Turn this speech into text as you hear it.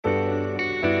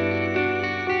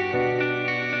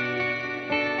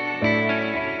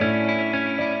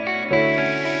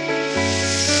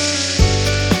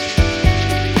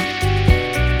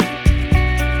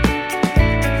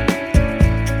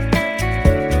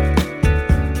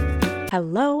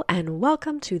Hello, and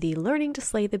welcome to the Learning to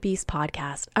Slay the Beast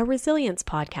podcast, a resilience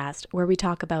podcast where we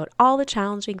talk about all the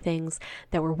challenging things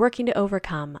that we're working to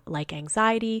overcome, like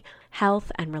anxiety, health,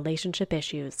 and relationship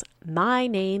issues. My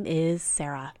name is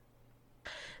Sarah.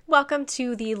 Welcome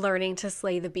to the Learning to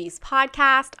Slay the Beast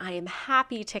podcast. I am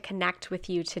happy to connect with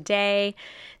you today.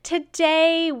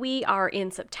 Today we are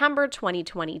in September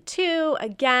 2022,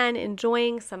 again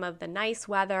enjoying some of the nice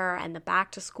weather and the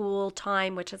back to school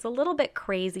time, which is a little bit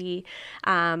crazy.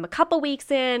 A couple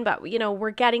weeks in, but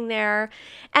we're getting there.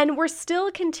 And we're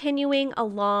still continuing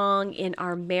along in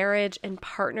our marriage and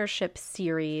partnership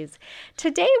series.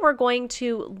 Today we're going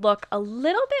to look a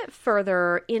little bit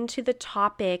further into the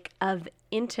topic of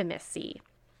intimacy.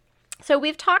 So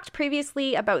we've talked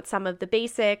previously about some of the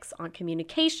basics on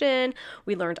communication.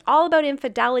 We learned all about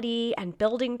infidelity and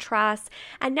building trust.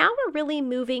 And now we're really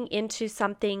moving into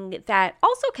something that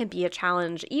also can be a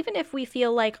challenge. Even if we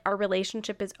feel like our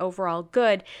relationship is overall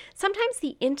good, sometimes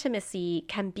the intimacy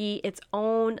can be its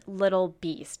own little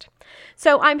beast.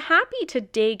 So I'm happy to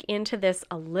dig into this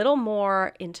a little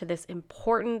more, into this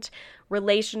important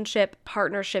relationship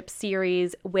partnership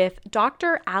series with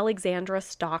Dr. Alexandra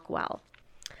Stockwell.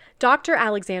 Dr.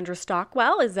 Alexandra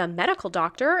Stockwell is a medical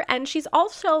doctor, and she's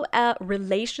also a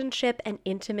relationship and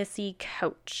intimacy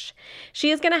coach.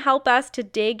 She is going to help us to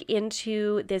dig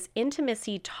into this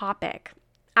intimacy topic.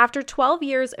 After 12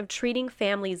 years of treating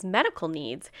families' medical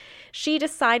needs, she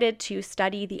decided to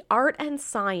study the art and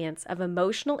science of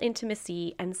emotional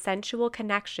intimacy and sensual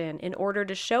connection in order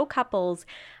to show couples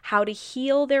how to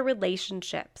heal their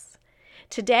relationships.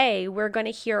 Today, we're going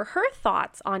to hear her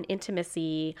thoughts on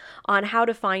intimacy, on how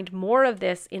to find more of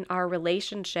this in our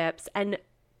relationships, and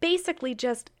basically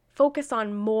just focus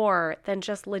on more than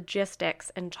just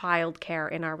logistics and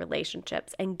childcare in our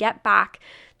relationships and get back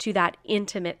to that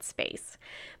intimate space.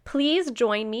 Please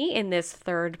join me in this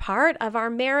third part of our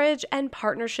marriage and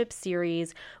partnership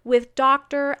series with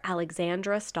Dr.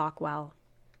 Alexandra Stockwell.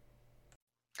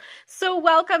 So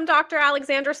welcome, Dr.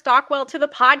 Alexandra Stockwell, to the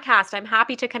podcast. I'm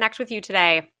happy to connect with you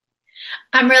today.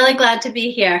 I'm really glad to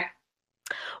be here.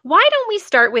 Why don't we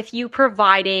start with you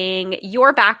providing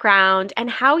your background and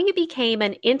how you became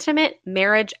an intimate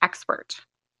marriage expert?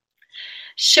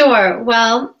 Sure.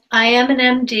 Well, I am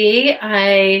an MD.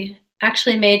 I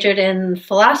actually majored in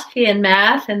philosophy and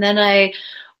math, and then I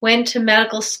went to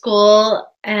medical school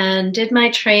and did my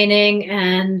training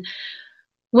and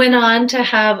went on to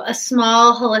have a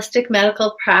small holistic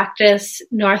medical practice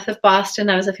north of Boston.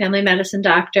 I was a family medicine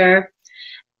doctor.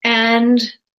 And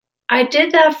I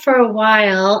did that for a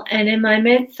while. And in my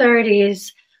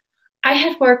mid-30s, I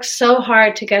had worked so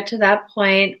hard to get to that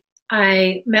point.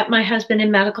 I met my husband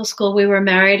in medical school. We were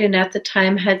married and at the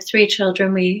time had 3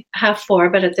 children. We have 4,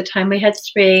 but at the time we had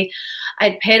 3.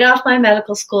 I'd paid off my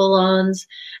medical school loans.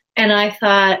 And I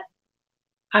thought,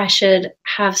 I should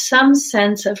have some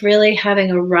sense of really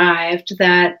having arrived,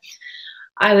 that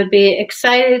I would be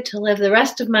excited to live the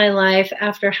rest of my life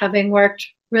after having worked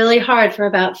really hard for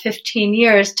about 15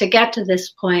 years to get to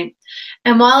this point.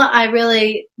 And while I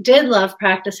really did love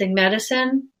practicing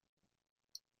medicine,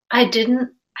 I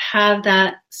didn't have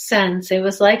that sense. It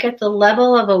was like at the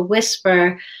level of a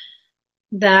whisper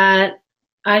that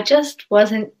I just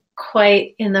wasn't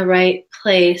quite in the right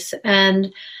place.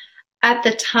 And at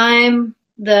the time,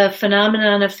 the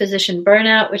phenomenon of physician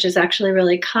burnout, which is actually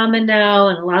really common now,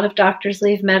 and a lot of doctors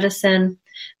leave medicine,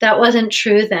 that wasn't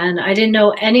true then. I didn't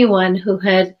know anyone who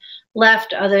had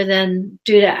left other than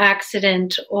due to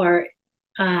accident or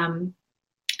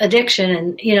addiction.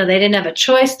 And, they didn't have a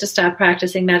choice to stop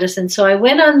practicing medicine. So I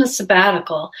went on the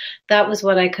sabbatical. That was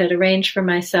what I could arrange for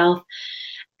myself.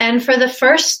 And for the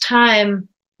first time,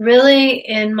 really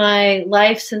in my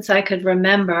life since I could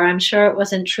remember, I'm sure it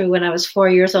wasn't true when I was 4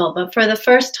 years old, but for the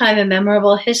first time in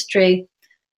memorable history,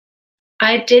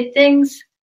 I did things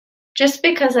just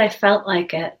because I felt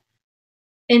like it.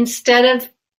 Instead of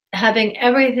having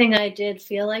everything I did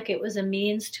feel like it was a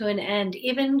means to an end,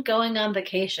 even going on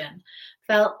vacation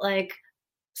felt like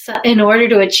in order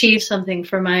to achieve something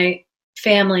for my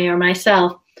family or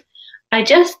myself. I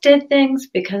just did things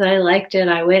because I liked it.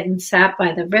 I went and sat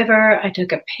by the river. I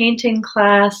took a painting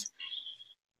class.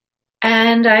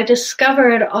 And I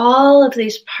discovered all of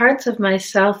these parts of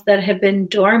myself that had been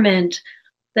dormant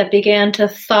that began to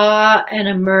thaw and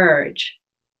emerge.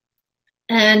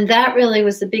 And that really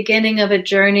was the beginning of a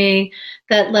journey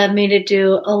that led me to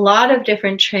do a lot of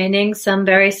different training, some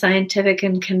very scientific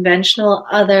and conventional,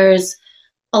 others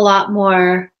a lot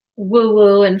more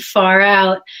woo-woo and far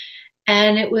out.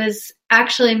 And it was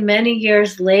actually many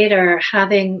years later,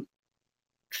 having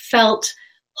felt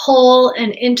whole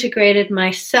and integrated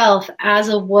myself as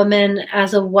a woman,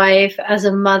 as a wife, as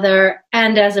a mother,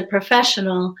 and as a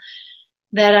professional,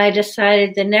 that I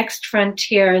decided the next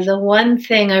frontier, the one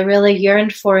thing I really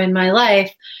yearned for in my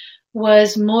life,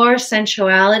 was more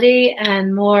sensuality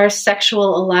and more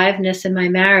sexual aliveness in my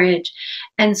marriage.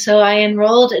 And so I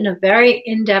enrolled in a very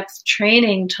in-depth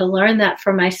training to learn that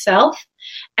for myself.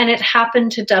 And it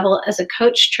happened to double as a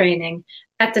coach training.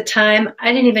 At the time,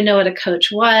 I didn't even know what a coach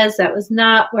was. That was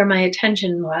not where my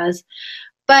attention was.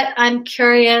 But I'm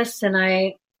curious, and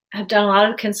I have done a lot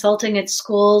of consulting at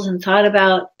schools and thought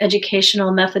about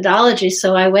educational methodology.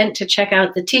 So I went to check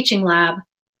out the teaching lab,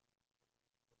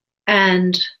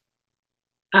 and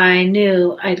I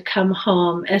knew I'd come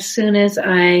home as soon as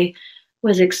I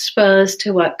was exposed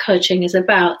to what coaching is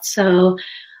about. So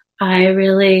I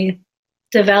really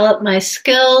developed my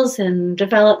skills and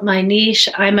developed my niche.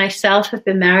 I myself have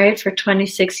been married for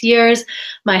 26 years.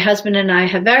 My husband and I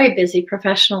have very busy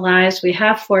professional lives. We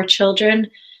have 4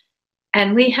 children,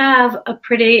 and we have a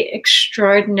pretty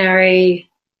extraordinary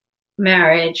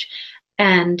marriage.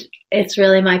 And it's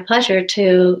really my pleasure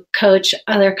to coach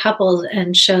other couples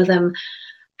and show them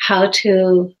how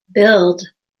to build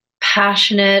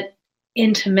passionate,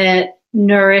 intimate,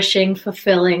 nourishing,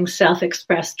 fulfilling,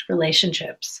 self-expressed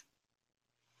relationships.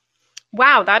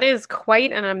 Wow, that is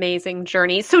quite an amazing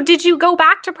journey. So did you go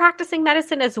back to practicing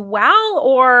medicine as well,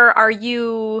 or are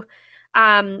you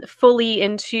fully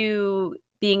into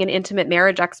being an intimate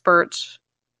marriage expert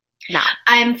now?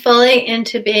 I'm fully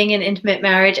into being an intimate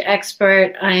marriage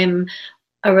expert. I'm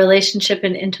a relationship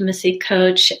and intimacy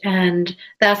coach, and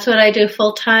that's what I do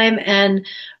full time. And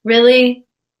really,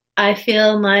 I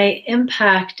feel my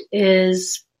impact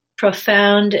is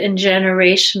profound and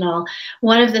generational.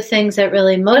 One of the things that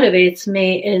really motivates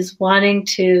me is wanting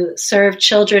to serve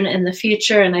children in the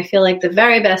future. And I feel like the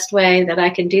very best way that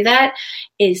I can do that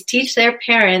is teach their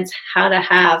parents how to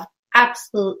have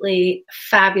absolutely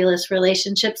fabulous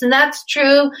relationships. And that's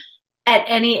true at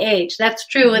any age. That's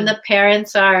true when the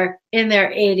parents are in their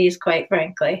 80s, quite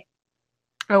frankly.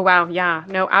 Oh, wow. Yeah,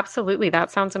 no, absolutely. That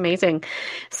sounds amazing.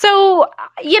 So,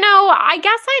 I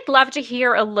guess I'd love to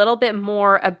hear a little bit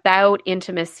more about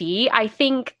intimacy. I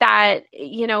think that,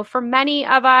 for many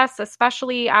of us,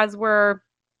 especially as we're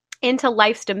into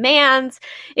life's demands,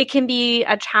 it can be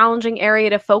a challenging area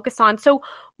to focus on. So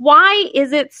why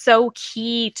is it so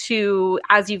key to,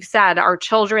 as you've said, our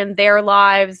children, their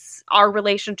lives, our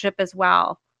relationship as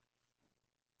well?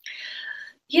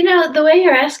 The way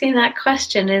you're asking that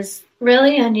question is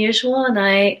really unusual, and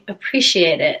I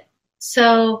appreciate it.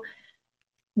 So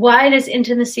why does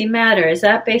intimacy matter? Is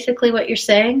that basically what you're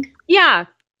saying? Yeah.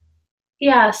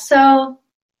 Yeah. So,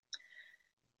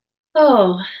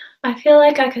 I feel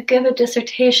like I could give a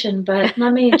dissertation, but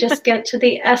let me just get to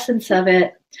the essence of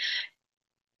it.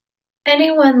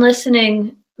 Anyone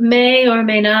listening may or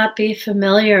may not be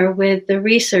familiar with the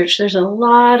research. There's a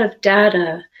lot of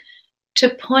data to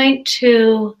point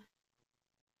to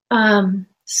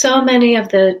so many of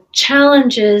the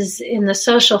challenges in the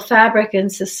social fabric in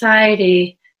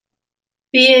society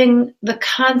being the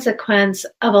consequence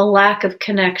of a lack of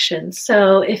connection.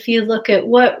 So if you look at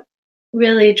what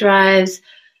really drives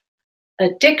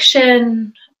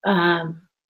addiction,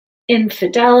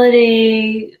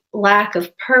 infidelity, lack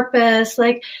of purpose,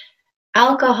 like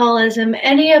alcoholism,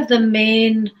 any of the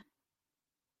main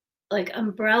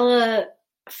umbrella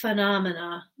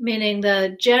phenomena, meaning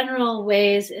the general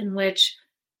ways in which,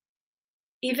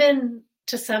 even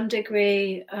to some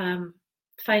degree,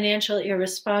 financial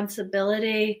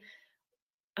irresponsibility,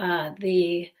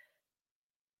 the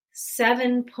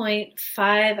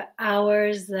 7.5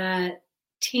 hours that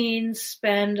teens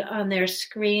spend on their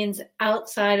screens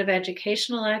outside of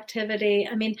educational activity.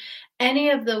 I mean,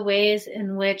 any of the ways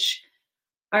in which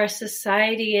our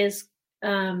society is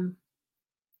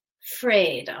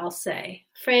frayed, I'll say,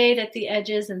 frayed at the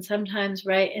edges and sometimes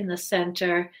right in the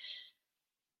center.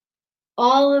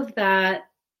 All of that,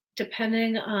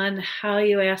 depending on how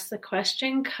you ask the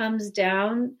question, comes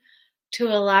down to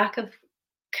a lack of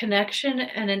connection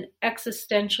and an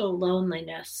existential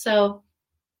loneliness. So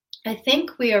I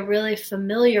think we are really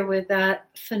familiar with that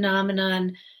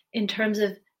phenomenon in terms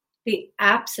of the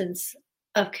absence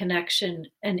of connection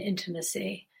and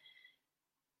intimacy.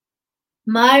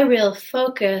 My real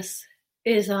focus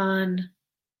is on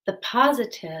the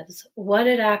positives, what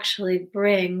it actually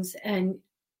brings. And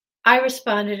I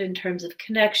responded in terms of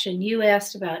connection. You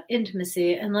asked about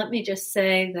intimacy. And let me just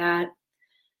say that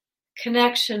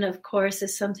connection, of course,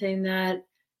 is something that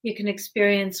you can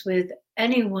experience with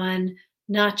anyone,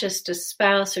 not just a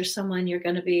spouse or someone you're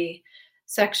going to be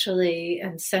sexually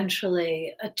and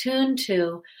sensually attuned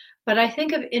to, But I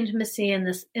think of intimacy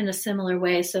in a similar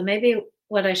way. So maybe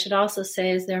what I should also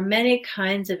say is there are many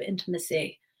kinds of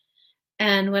intimacy.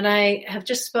 And when I have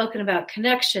just spoken about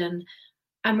connection,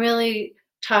 I'm really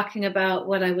talking about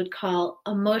what I would call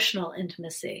emotional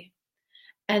intimacy.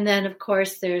 And then, of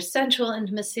course, there's sensual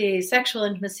intimacy, sexual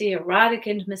intimacy, erotic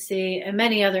intimacy, and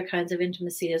many other kinds of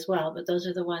intimacy as well. But those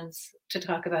are the ones to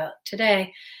talk about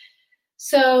today.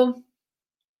 So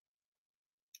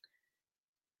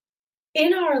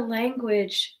in our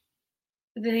language,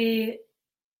 the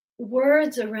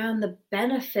words around the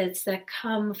benefits that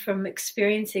come from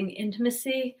experiencing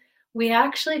intimacy, we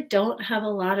actually don't have a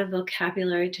lot of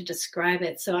vocabulary to describe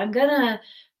it. So I'm going to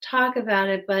talk about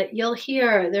it, but you'll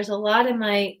hear there's a lot in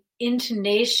my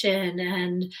intonation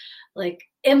and like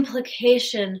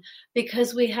implication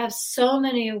because we have so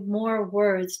many more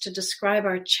words to describe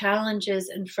our challenges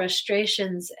and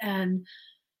frustrations and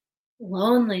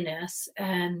loneliness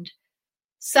and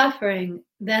suffering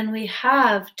than we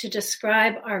have to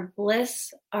describe our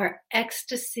bliss, our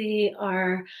ecstasy,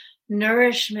 our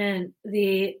nourishment,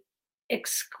 the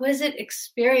exquisite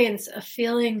experience of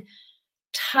feeling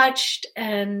touched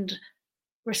and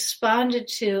responded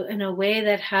to in a way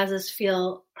that has us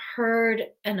feel heard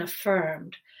and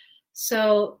affirmed.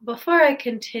 So before I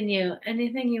continue,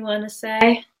 anything you want to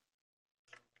say?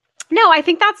 No, I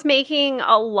think that's making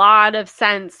a lot of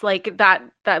sense, like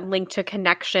that link to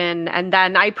connection. And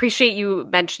then I appreciate you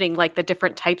mentioning like the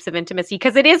different types of intimacy,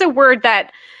 because it is a word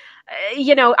that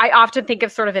I often think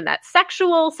of sort of in that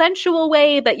sexual, sensual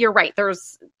way, but you're right.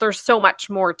 There's so much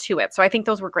more to it. So I think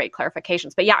those were great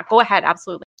clarifications. But yeah, go ahead.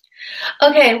 Absolutely.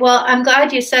 Okay. Well, I'm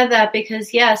glad you said that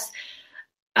because yes,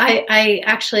 I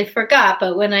actually forgot,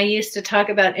 but when I used to talk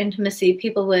about intimacy,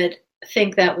 people would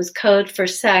think that was code for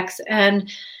sex. And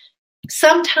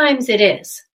sometimes it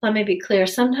is. Let me be clear.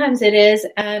 Sometimes it is.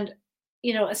 And,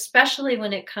 especially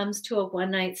when it comes to a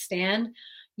one-night stand,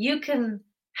 you can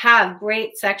have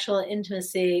great sexual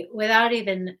intimacy without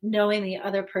even knowing the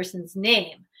other person's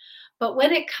name. But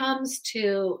when it comes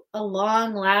to a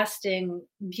long-lasting,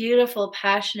 beautiful,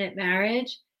 passionate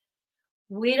marriage,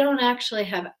 we don't actually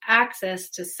have access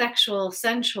to sexual,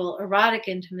 sensual, erotic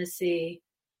intimacy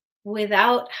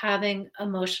without having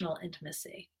emotional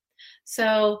intimacy.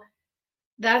 So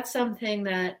that's something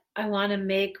that I want to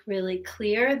make really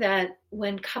clear, that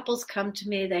when couples come to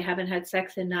me, they haven't had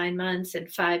sex in 9 months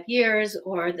and 5 years,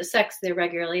 or the sex they're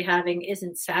regularly having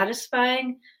isn't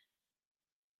satisfying.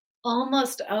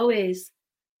 Almost always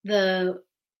the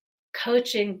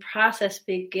coaching process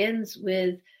begins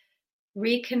with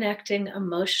reconnecting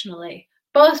emotionally,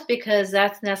 both because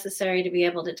that's necessary to be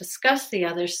able to discuss the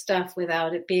other stuff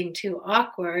without it being too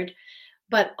awkward,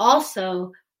 but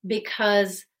also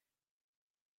because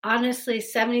honestly,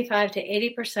 75 to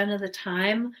 80% of the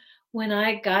time, when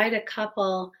I guide a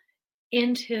couple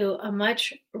into a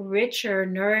much richer,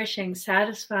 nourishing,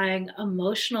 satisfying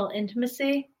emotional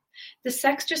intimacy, the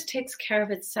sex just takes care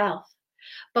of itself.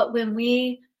 But when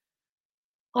we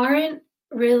aren't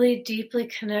really deeply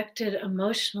connected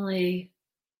emotionally,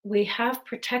 we have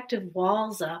protective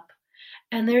walls up,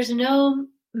 and there's no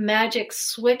magic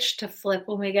switch to flip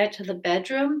when we get to the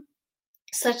bedroom,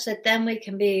 such that then we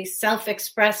can be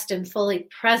self-expressed and fully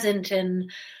present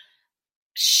and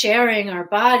sharing our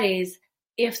bodies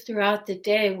if throughout the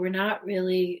day we're not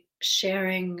really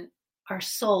sharing our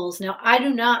souls. Now, I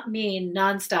do not mean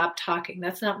nonstop talking.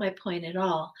 That's not my point at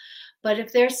all. But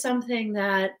if there's something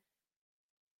that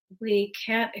we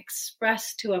can't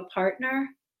express to a partner,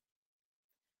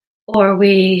 or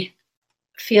we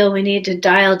feel we need to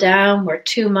dial down, we're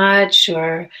too much,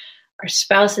 or our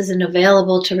spouse isn't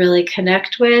available to really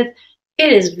connect with,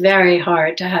 it is very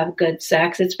hard to have good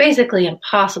sex. It's basically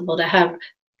impossible to have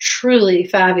truly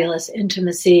fabulous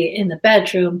intimacy in the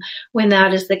bedroom when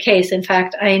that is the case. In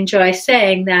fact, I enjoy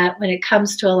saying that when it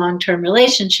comes to a long-term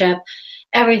relationship,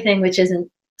 everything which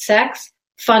isn't sex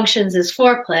functions as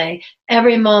foreplay.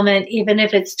 Every moment, even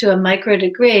if it's to a micro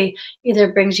degree,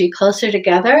 either brings you closer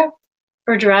together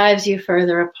or drives you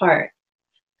further apart.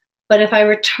 But if I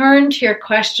return to your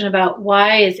question about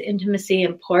why is intimacy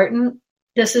important,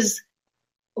 this is,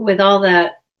 with all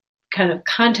that kind of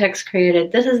context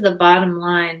created, this is the bottom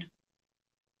line.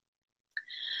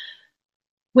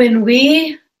 When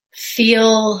we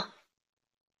feel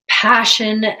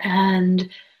passion and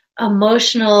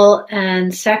emotional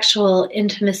and sexual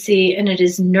intimacy, and it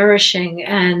is nourishing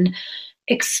and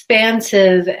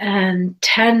expansive and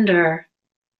tender,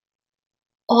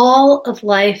 all of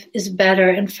life is better.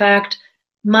 In fact,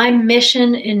 my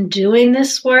mission in doing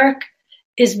this work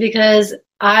is because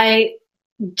I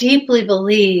deeply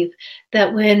believe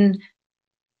that when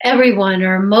everyone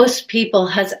or most people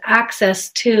has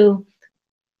access to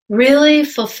really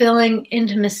fulfilling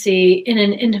intimacy in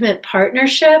an intimate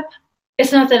partnership.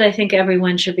 It's not that I think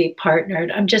everyone should be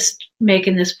partnered. I'm just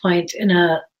making this point in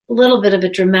a little bit of a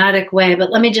dramatic way,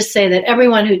 but let me just say that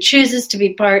everyone who chooses to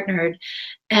be partnered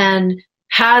and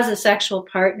has a sexual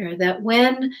partner, that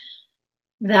when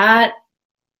that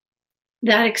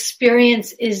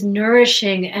experience is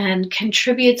nourishing and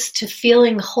contributes to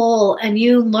feeling whole, and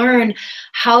you learn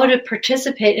how to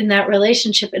participate in that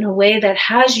relationship in a way that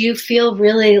has you feel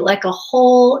really like a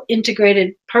whole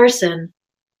integrated person,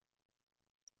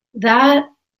 that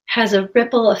has a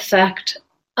ripple effect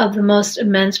of the most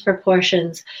immense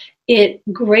proportions. It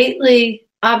greatly,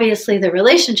 obviously the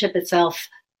relationship itself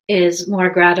is more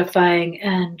gratifying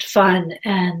and fun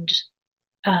and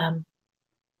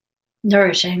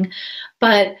nourishing,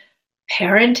 but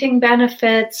parenting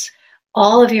benefits,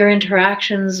 all of your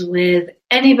interactions with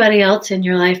anybody else in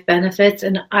your life benefits.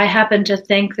 And I happen to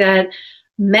think that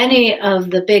many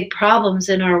of the big problems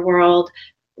in our world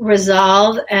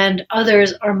resolve and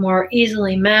others are more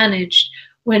easily managed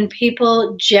when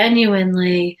people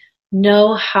genuinely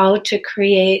know how to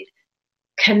create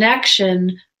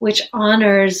connection which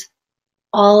honors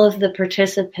all of the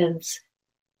participants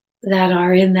that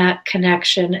are in that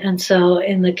connection. And so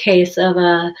in the case of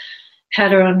a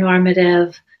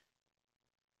heteronormative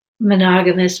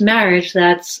monogamous marriage,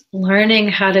 that's learning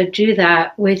how to do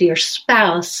that with your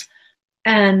spouse,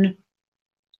 and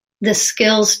the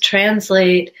skills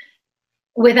translate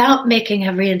without making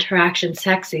every interaction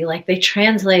sexy. Like, they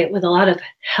translate with a lot of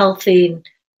healthy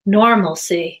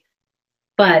normalcy,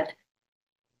 but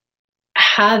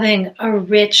having a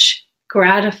rich,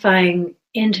 gratifying,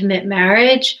 intimate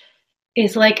marriage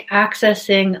is like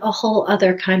accessing a whole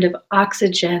other kind of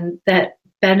oxygen that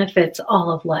benefits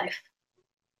all of life.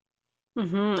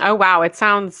 Mm-hmm. Oh, wow. It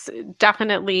sounds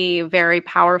definitely very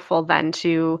powerful then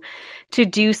to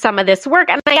do some of this work.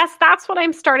 And I guess that's what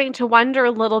I'm starting to wonder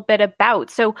a little bit about.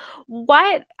 So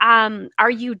what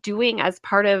are you doing as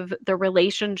part of the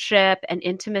relationship and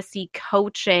intimacy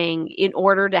coaching in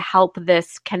order to help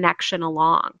this connection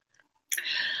along?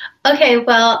 Okay,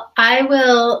 well, I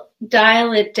will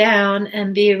dial it down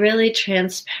and be really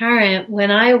transparent.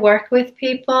 When I work with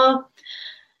people,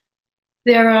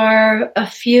 there are a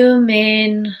few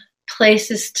main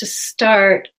places to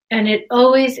start, and it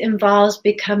always involves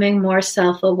becoming more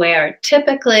self-aware.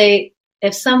 Typically,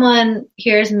 if someone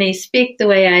hears me speak the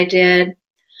way I did,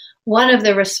 one of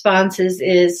the responses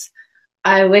is,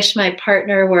 I wish my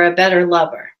partner were a better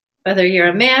lover. Whether you're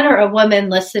a man or a woman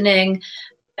listening,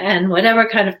 and whatever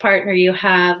kind of partner you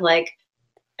have, like,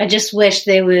 I just wish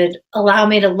they would allow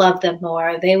me to love them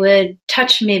more. They would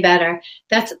touch me better.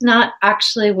 That's not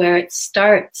actually where it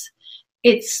starts.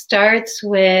 It starts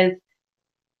with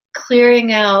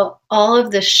clearing out all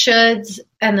of the shoulds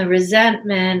and the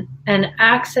resentment and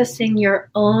accessing your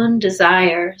own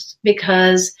desires,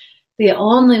 because the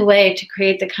only way to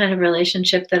create the kind of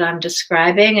relationship that I'm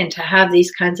describing and to have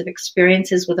these kinds of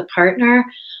experiences with a partner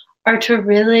are to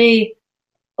really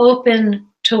open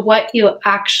to what you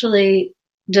actually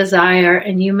desire.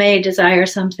 And you may desire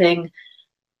something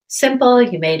simple,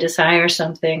 you may desire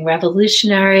something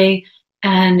revolutionary,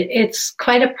 and it's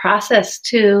quite a process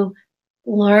to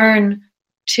learn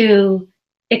to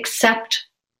accept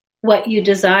what you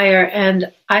desire.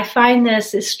 And I find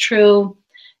this is true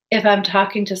if I'm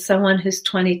talking to someone who's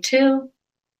 22,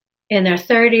 in their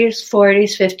 30s,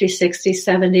 40s, 50s, 60s,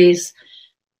 70s.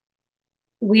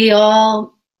 We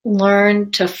all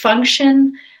learn to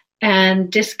function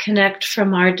and disconnect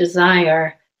from our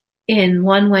desire in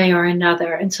one way or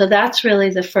another. And so that's really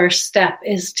the first step,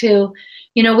 is to,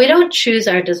 we don't choose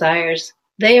our desires.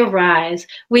 They arise.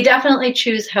 We definitely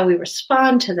choose how we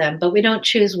respond to them, but we don't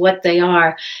choose what they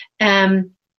are.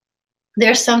 And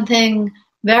there's something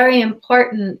very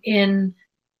important in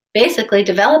basically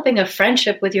developing a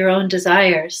friendship with your own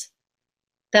desires.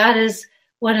 That is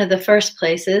one of the first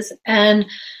places. And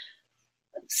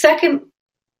second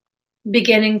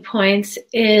beginning points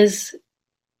is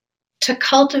to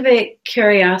cultivate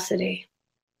curiosity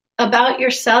about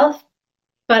yourself,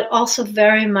 but also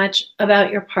very much about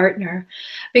your partner.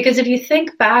 Because if you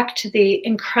think back to the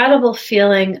incredible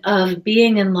feeling of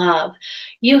being in love,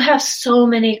 you have so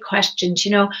many questions.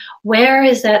 Where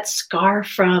is that scar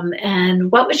from?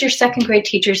 And what was your second grade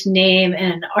teacher's name?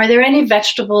 And are there any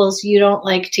vegetables you don't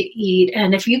like to eat?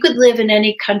 And if you could live in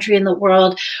any country in the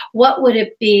world, what would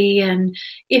it be? And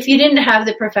if you didn't have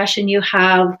the profession you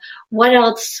have, what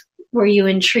else were you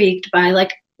intrigued by?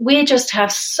 Like, we just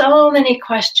have so many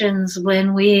questions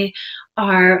when we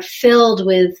are filled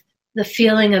with the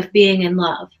feeling of being in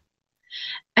love.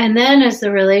 And then as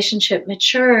the relationship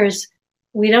matures,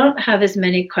 we don't have as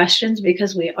many questions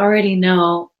because we already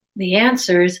know the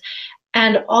answers.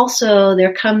 And also,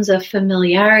 there comes a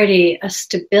familiarity, a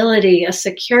stability, a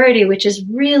security, which is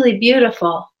really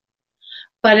beautiful.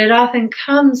 But it often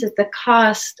comes at the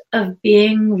cost of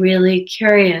being really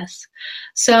curious.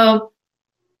 So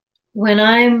when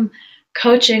I'm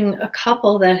coaching a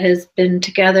couple that has been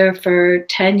together for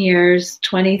 10 years,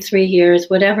 23 years,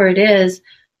 whatever it is,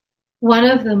 one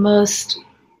of the most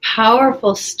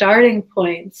powerful starting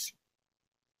points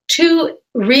to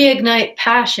reignite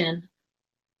passion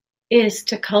is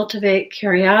to cultivate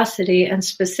curiosity. And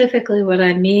specifically, what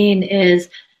I mean is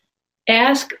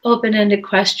ask open-ended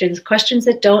questions, questions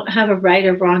that don't have a right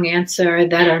or wrong answer,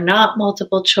 that are not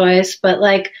multiple choice, but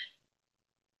like,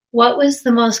 what was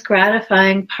the most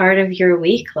gratifying part of your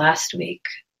week last week?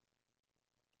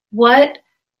 What,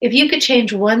 if you could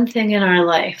change one thing in our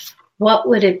life, what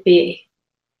would it be?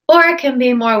 Or it can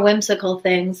be more whimsical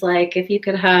things, like if you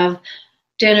could have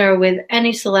dinner with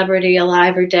any celebrity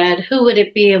alive or dead, who would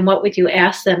it be and what would you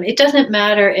ask them? It doesn't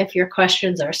matter if your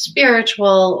questions are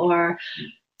spiritual or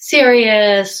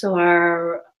serious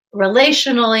or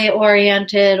relationally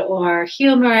oriented or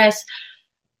humorous.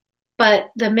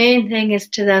 But the main thing is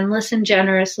to then listen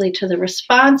generously to the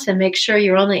response and make sure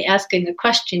you're only asking a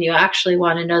question you actually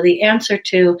want to know the answer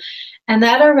to. And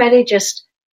that already just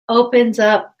opens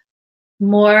up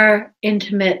more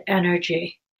intimate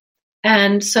energy.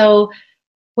 And so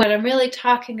what I'm really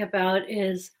talking about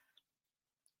is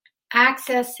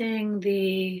accessing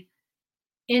the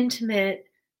intimate,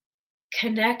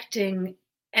 connecting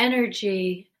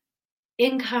energy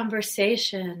in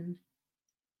conversation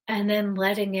and then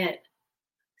letting it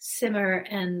simmer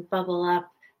and bubble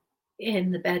up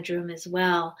in the bedroom as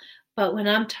well. But when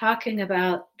I'm talking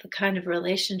about the kind of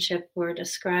relationship we're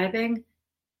describing,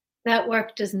 that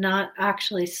work does not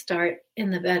actually start in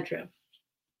the bedroom.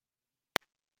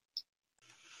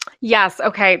 Yes.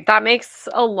 Okay. That makes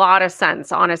a lot of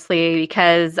sense, honestly,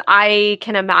 because I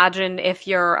can imagine if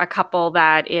you're a couple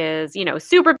that is,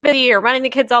 super busy or running the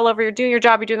kids all over, you're doing your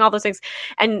job, you're doing all those things,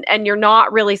 and you're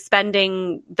not really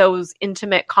spending those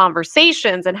intimate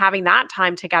conversations and having that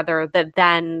time together,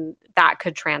 then that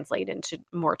could translate into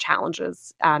more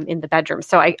challenges in the bedroom.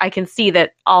 So I can see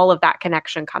that all of that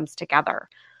connection comes together.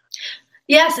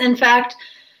 Yes. In fact,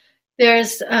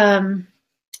 there's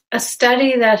a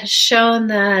study that has shown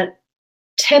that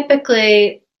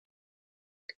typically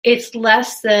it's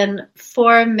less than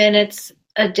 4 minutes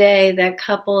a day that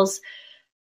couples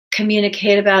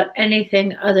communicate about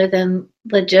anything other than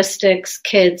logistics,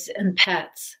 kids, and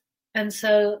pets. And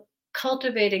so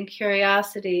cultivating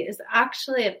curiosity is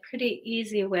actually a pretty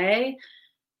easy way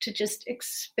to just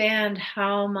expand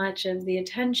how much of the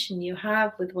attention you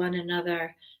have with one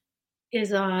another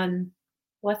is on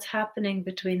what's happening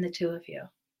between the two of you.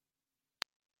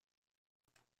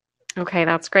 Okay,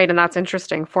 that's great. And that's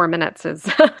interesting. 4 minutes is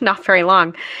not very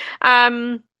long.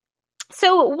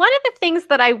 So one of the things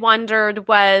that I wondered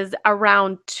was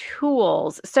around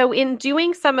tools. So in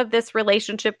doing some of this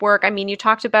relationship work, I mean, you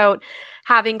talked about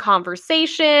having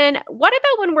conversation. What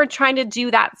about when we're trying to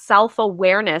do that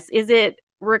self-awareness? Is it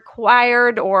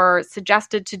required or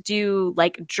suggested to do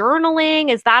like journaling?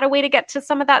 Is that a way to get to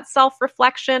some of that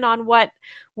self-reflection on what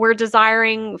we're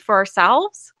desiring for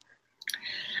ourselves?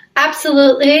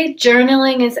 Absolutely.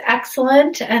 Journaling is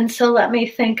excellent. And so let me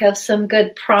think of some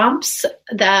good prompts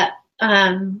that,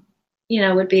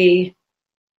 would be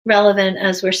relevant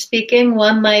as we're speaking.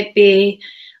 One might be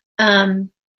the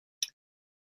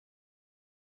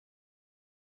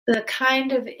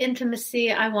kind of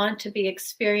intimacy I want to be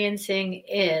experiencing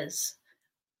is,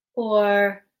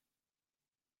 or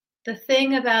the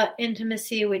thing about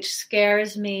intimacy which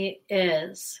scares me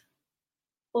is,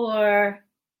 or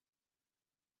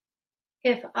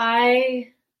if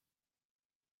I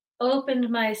opened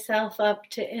myself up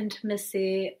to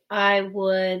intimacy, I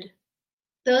would.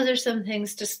 Those are some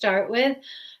things to start with.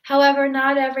 However,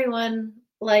 not everyone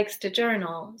likes to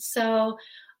journal. So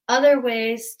other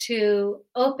ways to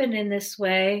open in this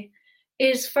way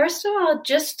is, first of all,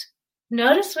 just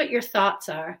notice what your thoughts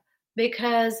are.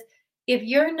 Because if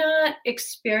you're not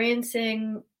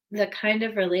experiencing the kind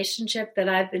of relationship that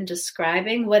I've been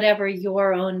describing, whatever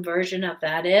your own version of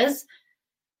that is,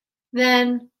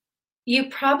 then you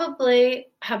probably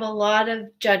have a lot of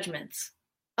judgments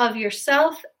of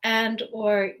yourself and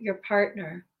or your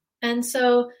partner. And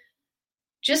so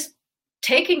just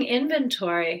taking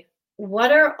inventory,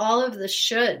 what are all of the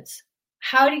shoulds?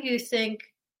 How do you think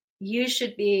you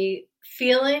should be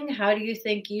feeling? How do you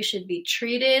think you should be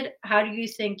treated? How do you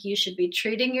think you should be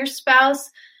treating your spouse?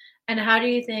 And how do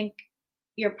you think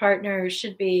your partner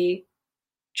should be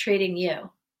treating you.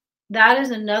 That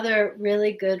is another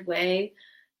really good way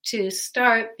to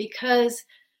start, because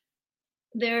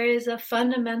there is a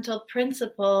fundamental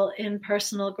principle in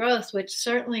personal growth, which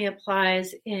certainly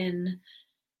applies in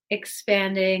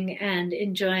expanding and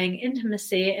enjoying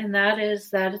intimacy, and that is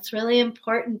that it's really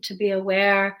important to be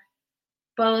aware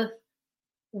both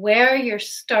where you're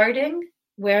starting,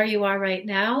 where you are right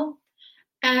now,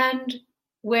 and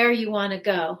where you want to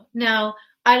go. Now,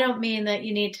 I don't mean that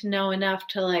you need to know enough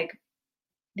to like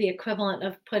the equivalent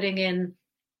of putting in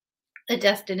a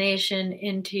destination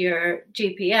into your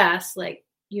GPS. Like,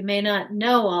 you may not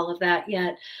know all of that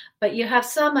yet, but you have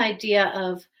some idea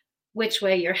of which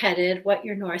way you're headed, what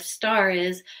your North Star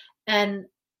is, and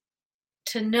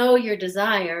to know your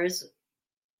desires,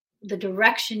 the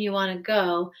direction you want to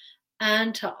go,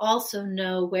 and to also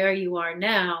know where you are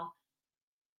now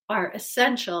are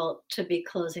essential to be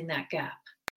closing that gap.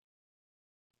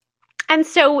 And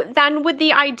so then would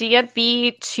the idea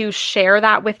be to share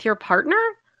that with your partner?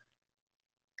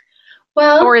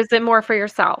 Well, or is it more for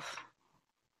yourself?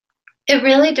 It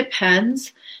really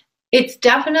depends. It's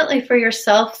definitely for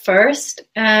yourself first.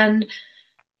 And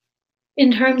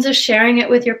in terms of sharing it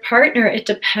with your partner, it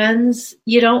depends.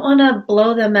 You don't want to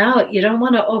blow them out. You don't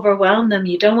want to overwhelm them.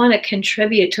 You don't want to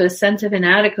contribute to a sense of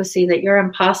inadequacy that you're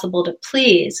impossible to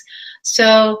please.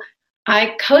 So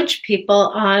I coach people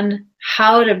on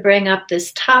how to bring up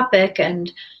this topic.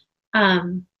 And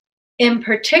in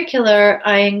particular,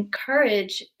 I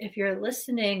encourage, if you're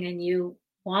listening and you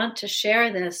want to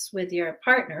share this with your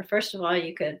partner, first of all,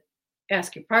 you could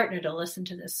ask your partner to listen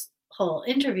to this whole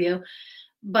interview,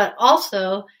 but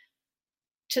also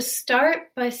to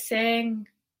start by saying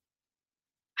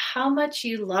how much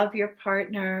you love your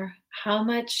partner, how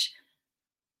much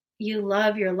you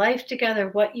love your life together,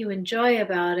 what you enjoy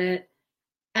about it.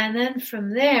 And then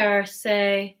from there,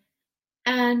 say,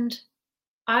 and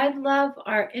I'd love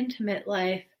our intimate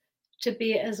life to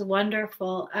be as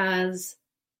wonderful as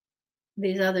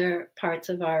these other parts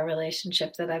of our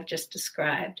relationship that I've just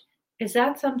described. Is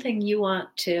that something you want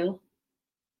too?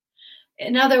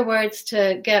 In other words,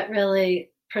 to get really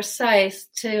precise,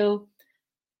 to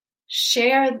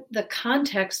share the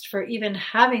context for even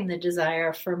having the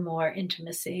desire for more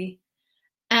intimacy,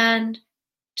 and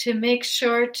to make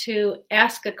sure to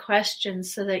ask a question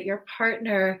so that your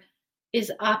partner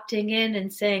is opting in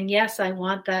and saying, yes, I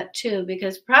want that too,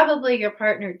 because probably your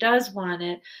partner does want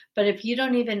it, but if you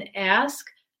don't even ask,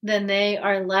 then they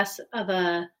are less of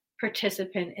a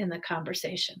participant in the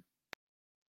conversation.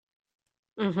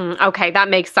 Mm-hmm. Okay, that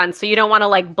makes sense. So you don't want to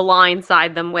like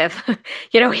blindside them with,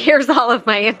 here's all of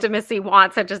my intimacy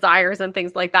wants and desires and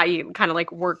things like that. You kind of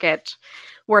like work it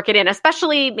in,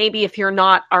 especially maybe if you're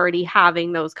not already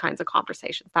having those kinds of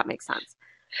conversations. That makes sense.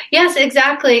 Yes,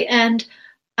 exactly. And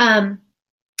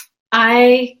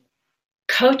I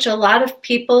coach a lot of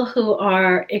people who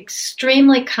are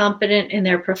extremely competent in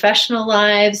their professional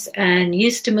lives and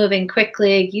used to moving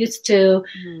quickly, used to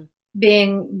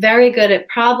being very good at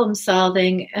problem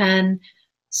solving. And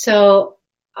so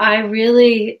I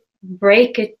really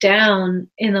break it down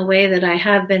in the way that I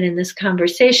have been in this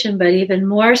conversation, but even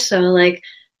more so, like,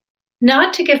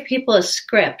 not to give people a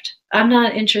script. I'm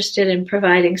not interested in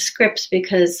providing scripts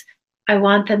because I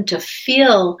want them to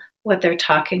feel what they're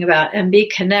talking about and be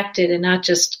connected, and not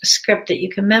just a script that you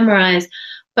can memorize,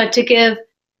 but to give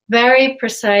very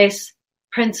precise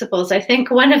principles. I think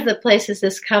one of the places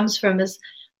this comes from is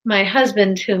my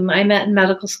husband, whom I met in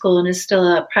medical school and is still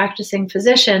a practicing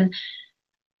physician.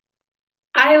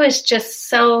 I was just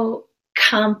so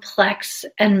complex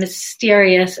and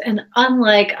mysterious and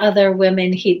unlike other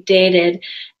women he dated.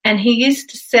 And he used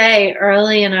to say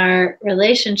early in our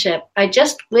relationship, I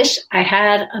just wish I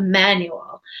had a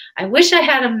manual. I wish I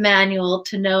had a manual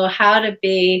to know how to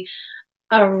be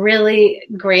a really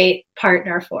great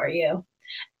partner for you.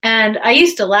 And I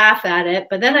used to laugh at it,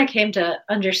 but then I came to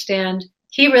understand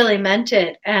he really meant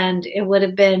it, and it would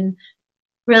have been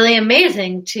really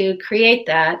amazing to create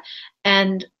that.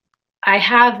 And I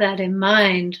have that in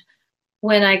mind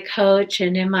when I coach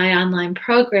and in my online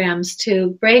programs, to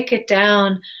break it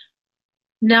down,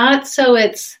 not so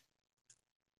it's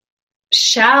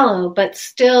shallow, but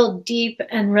still deep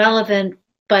and relevant,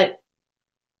 but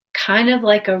kind of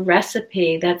like a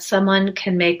recipe that someone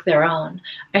can make their own.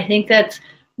 I think that's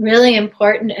really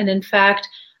important. And in fact,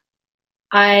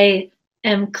 I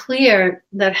am clear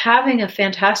that having a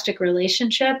fantastic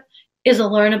relationship is a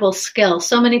learnable skill.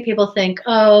 So many people think,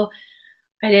 oh,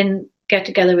 I didn't get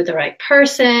together with the right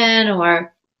person,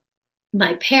 or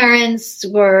my parents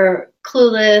were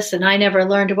clueless and I never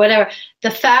learned, or whatever.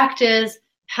 The fact is,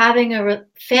 having a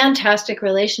fantastic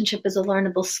relationship is a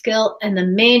learnable skill. And the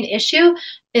main issue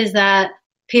is that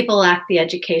people lack the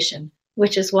education,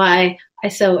 which is why I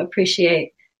so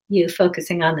appreciate you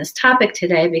focusing on this topic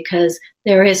today, because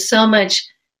there is so much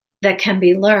that can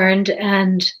be learned.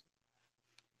 And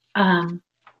I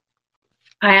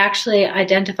actually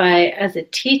identify as a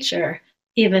teacher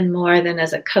even more than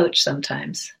as a coach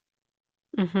sometimes.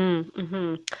 Mm-hmm,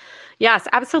 mm-hmm. Yes,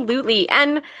 absolutely.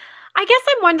 And I guess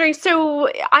I'm wondering, so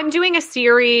I'm doing a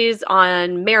series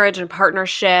on marriage and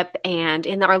partnership, and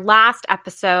in our last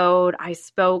episode, I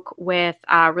spoke with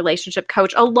a relationship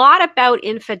coach a lot about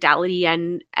infidelity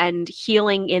and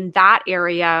healing in that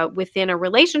area within a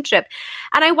relationship.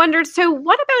 And I wondered, so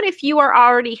what about if you are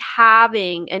already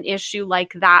having an issue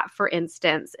like that, for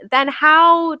instance, then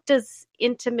how does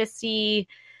intimacy,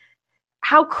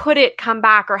 how could it come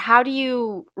back, or how do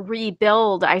you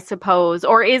rebuild, I suppose?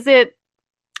 Or is it,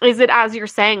 as you're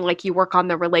saying, like you work on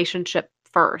the relationship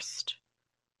first?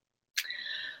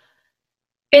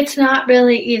 It's not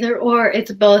really either or,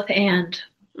 it's both and.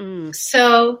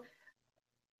 So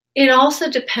it also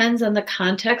depends on the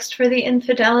context for the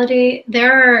infidelity.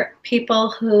 There are people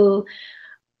who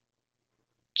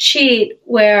cheat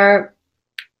where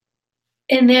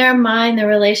in their mind the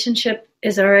relationship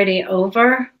is already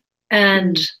over,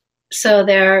 and so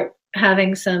they're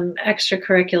having some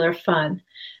extracurricular fun.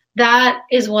 That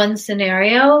is one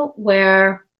scenario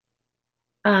where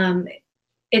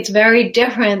it's very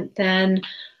different than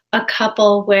a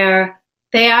couple where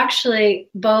they actually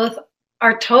both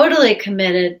are totally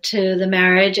committed to the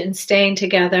marriage and staying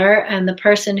together, and the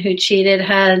person who cheated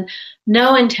had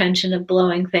no intention of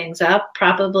blowing things up,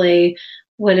 probably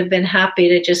would have been happy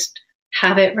to just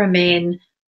have it remain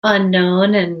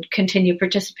unknown and continue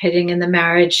participating in the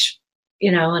marriage,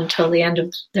 until the end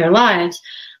of their lives.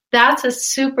 That's a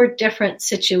super different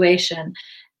situation.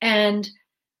 And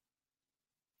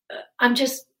I'm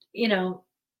just,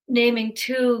 naming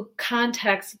two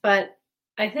contexts, but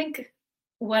I think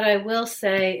what I will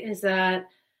say is that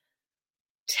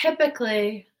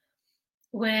typically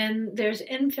when there's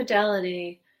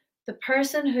infidelity, the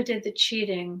person who did the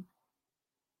cheating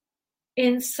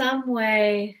in some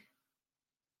way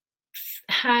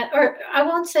had, or I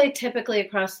won't say typically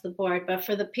across the board, but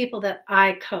for the people that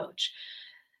I coach,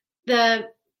 the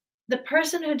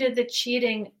person who did the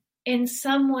cheating in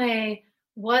some way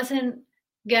wasn't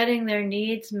getting their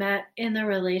needs met in the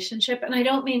relationship. And I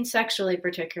don't mean sexually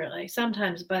particularly,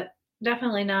 sometimes, but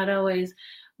definitely not always.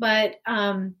 But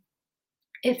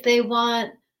if they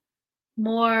want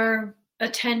more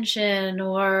attention,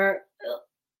 or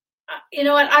you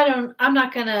know what, I'm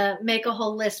not going to make a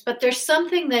whole list, but there's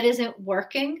something that isn't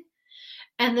working.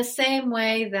 And the same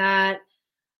way that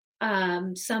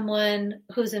someone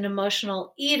who's an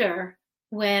emotional eater,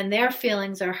 when their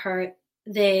feelings are hurt,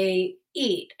 they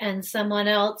eat, and someone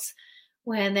else,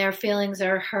 when their feelings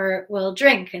are hurt, will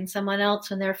drink, and someone else,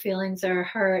 when their feelings are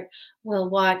hurt, will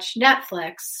watch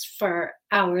Netflix for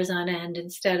hours on end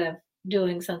instead of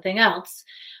doing something else.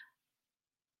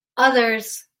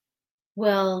 Others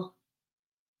will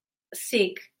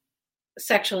seek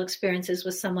sexual experiences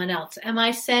with someone else. Am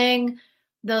I saying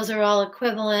those are all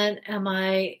equivalent? Am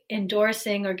I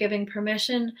endorsing or giving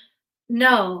permission?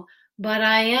 No, but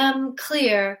I am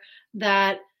clear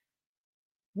that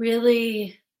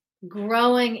really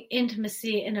growing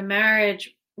intimacy in a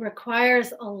marriage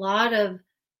requires a lot of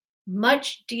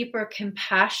much deeper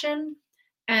compassion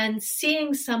and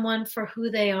seeing someone for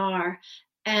who they are,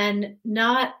 and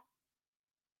not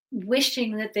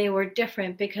wishing that they were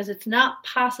different, because it's not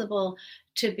possible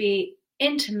to be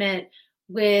intimate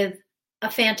with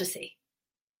a fantasy.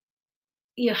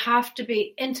 You have to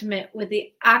be intimate with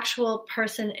the actual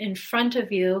person in front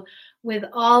of you, with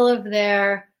all of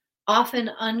their often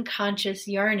unconscious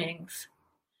yearnings.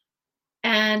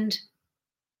 And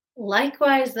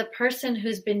likewise, the person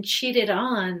who's been cheated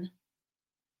on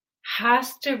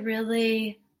has to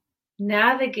really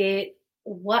navigate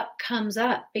what comes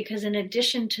up, because in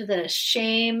addition to the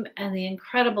shame and the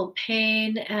incredible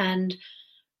pain and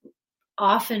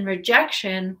often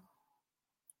rejection,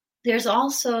 there's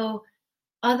also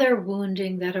other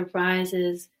wounding that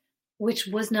arises which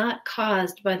was not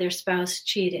caused by their spouse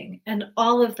cheating. And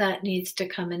all of that needs to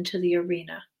come into the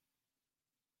arena.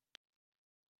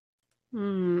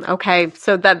 Okay.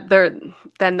 So that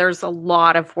there's a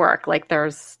lot of work, like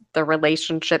there's the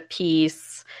relationship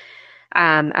piece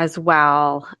as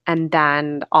well. And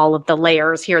then all of the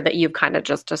layers here that you've kind of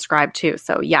just described too.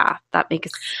 So yeah, that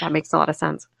makes a lot of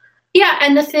sense. Yeah.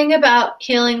 And the thing about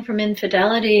healing from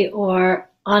infidelity, or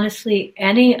honestly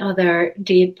any other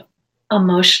deep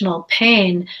emotional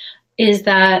pain, is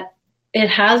that it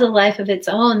has a life of its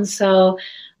own. So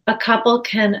a couple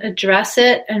can address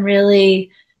it and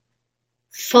really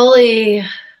fully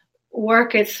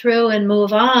work it through and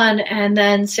move on. And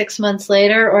then 6 months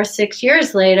later or 6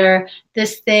 years later,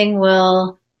 this thing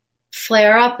will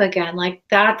flare up again. Like,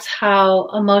 that's how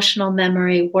emotional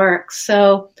memory works.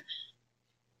 So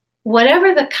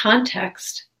whatever the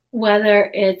context, whether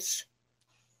it's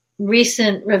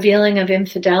recent revealing of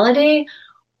infidelity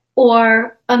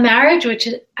or a marriage which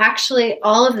actually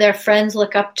all of their friends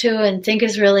look up to and think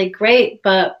is really great,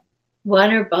 but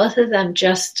one or both of them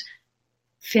just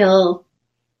feel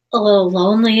a little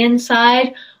lonely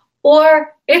inside,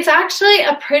 or it's actually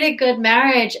a pretty good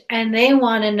marriage and they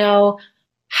want to know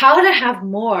how to have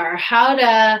more, how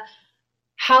to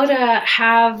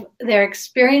have their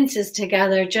experiences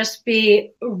together just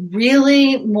be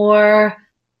really more,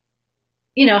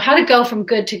 how to go from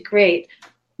good to great.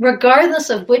 Regardless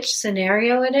of which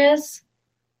scenario it is,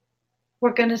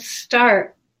 we're going to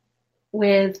start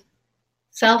with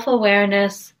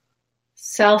self-awareness,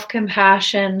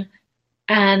 self-compassion,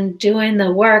 and doing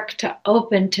the work to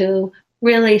open to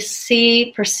really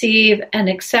see, perceive, and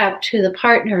accept who the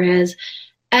partner is.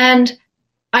 And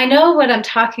I know what I'm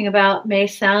talking about may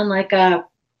sound like a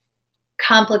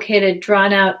complicated,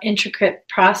 drawn-out, intricate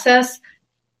process.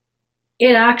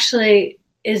 It actually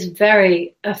is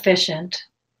very efficient.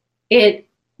 It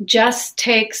just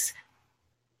takes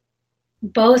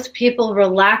both people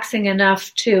relaxing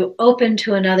enough to open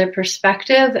to another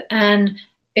perspective. And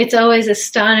it's always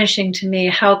astonishing to me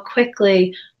how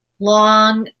quickly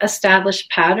long established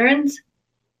patterns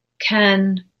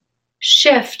can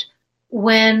shift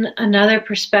when another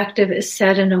perspective is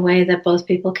said in a way that both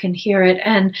people can hear it.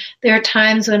 And there are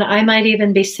times when I might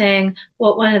even be saying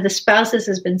what one of the spouses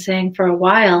has been saying for a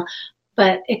while,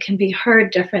 but it can be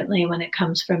heard differently when it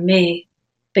comes from me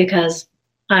because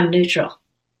I'm neutral.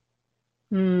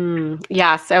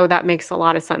 Yeah, so that makes a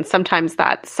lot of sense. Sometimes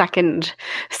that second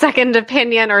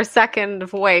opinion or second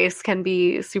voice can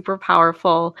be super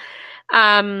powerful.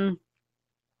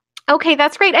 Okay,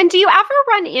 that's great. And do you ever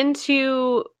run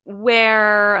into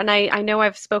where, and I know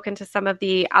I've spoken to some of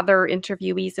the other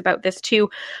interviewees about this too,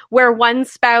 where one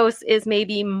spouse is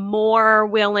maybe more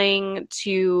willing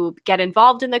to get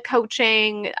involved in the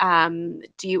coaching?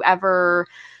 Do you ever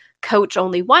coach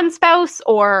only one spouse,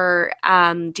 or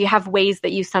do you have ways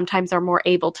that you sometimes are more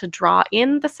able to draw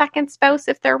in the second spouse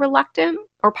if they're reluctant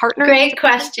or partner? Great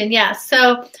question. Yeah.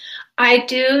 So I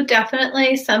do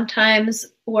definitely sometimes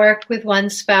work with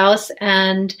one spouse,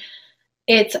 and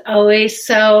it's always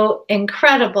so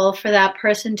incredible for that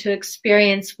person to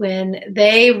experience when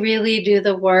they really do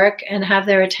the work and have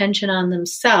their attention on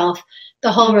themselves.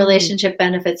 The whole relationship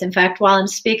benefits. In fact, while I'm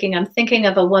speaking, I'm thinking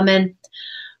of a woman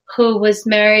who was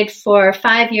married for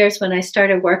 5 years when I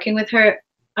started working with her.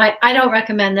 I don't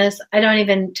recommend this. I don't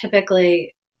even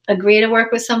typically agree to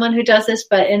work with someone who does this,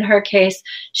 but in her case,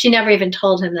 she never even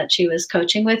told him that she was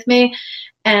coaching with me.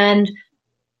 And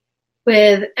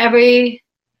with every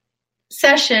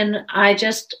session, I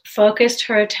just focused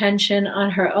her attention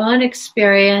on her own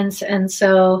experience. And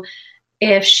so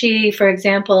if she, for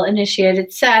example,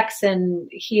 initiated sex and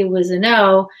he was a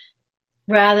no,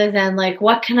 rather than like,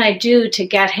 what can I do to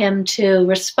get him to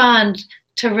respond,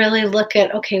 to really look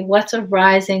at, okay, what's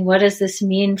arising? What does this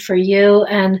mean for you?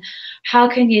 And how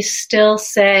can you still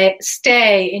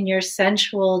stay in your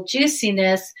sensual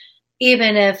juiciness,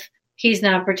 even if he's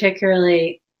not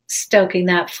particularly stoking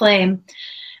that flame?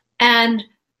 And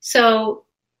so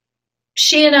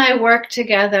she and I worked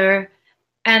together.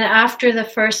 And after the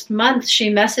first month, she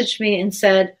messaged me and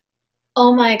said,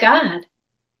 oh my God,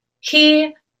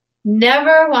 he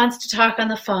never wants to talk on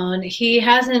the phone. He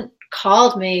hasn't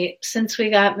called me since we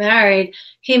got married.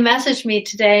 He messaged me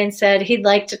today and said he'd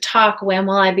like to talk. When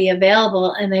will I be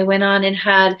available? And they went on and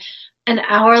had an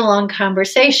hour-long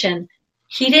conversation.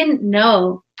 He didn't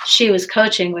know she was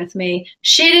coaching with me.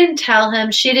 She didn't tell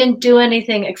him. She didn't do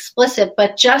anything explicit,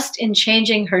 but just in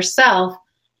changing herself,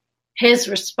 his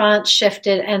response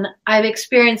shifted. And I've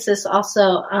experienced this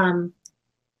also.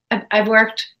 I've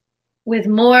worked with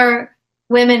more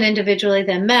women individually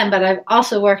than men, but I've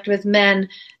also worked with men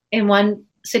in one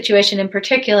situation in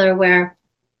particular where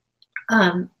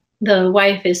the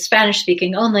wife is Spanish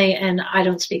speaking only and I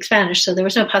don't speak Spanish. So there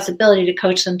was no possibility to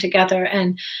coach them together.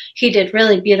 And he did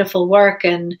really beautiful work.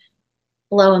 And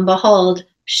lo and behold,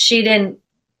 she didn't,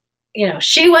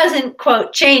 she wasn't,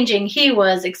 quote, changing. He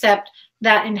was, except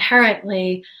that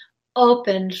inherently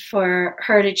opened for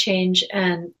her to change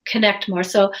and connect more.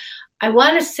 So I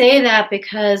want to say that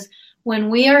because when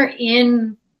we are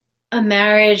in a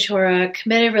marriage or a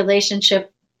committed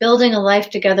relationship, building a life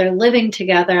together, living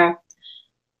together,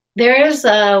 there's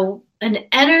an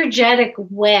energetic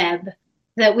web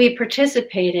that we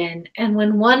participate in. And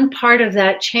when one part of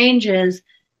that changes,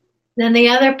 then the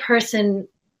other person,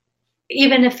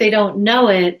 even if they don't know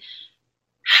it,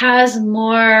 has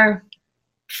more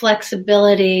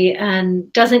flexibility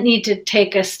and doesn't need to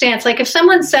take a stance. Like if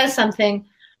someone says something,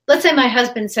 let's say my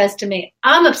husband says to me,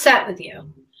 I'm upset with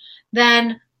you,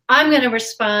 then I'm going to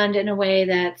respond in a way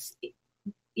that's,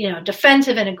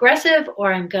 defensive and aggressive,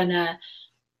 or I'm going to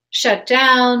shut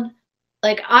down.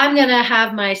 Like I'm going to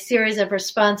have my series of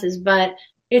responses, but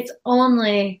it's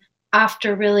only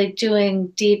after really doing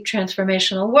deep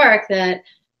transformational work that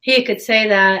he could say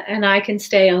that, and I can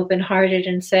stay open-hearted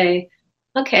and say,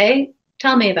 okay,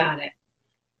 tell me about it.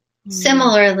 Mm.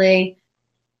 Similarly,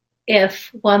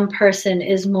 if one person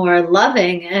is more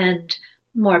loving and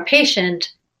more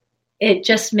patient, it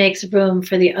just makes room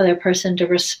for the other person to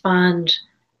respond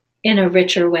in a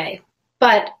richer way.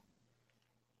 But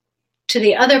to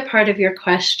the other part of your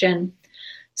question,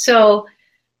 so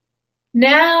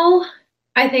now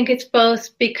I think it's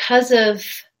both because of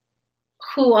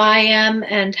who I am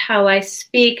and how I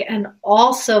speak, and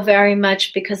also very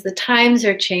much because the times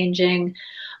are changing.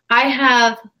 I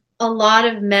have a lot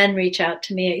of men reach out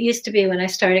to me. It used to be when I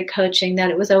started coaching that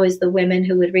it was always the women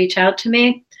who would reach out to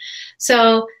me.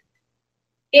 So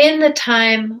in the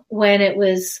time when it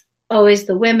was always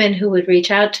the women who would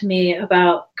reach out to me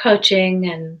about coaching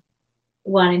and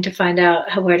wanting to find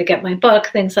out where to get my book,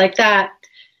 things like that,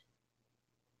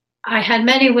 I had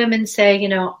many women say,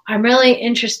 I'm really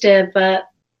interested, but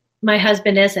my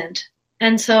husband isn't.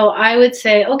 And so I would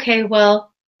say, okay,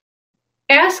 well,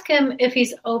 ask him if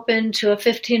he's open to a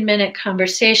 15-minute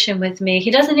conversation with me. He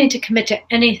doesn't need to commit to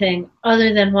anything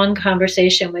other than one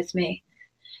conversation with me.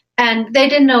 And they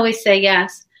didn't always say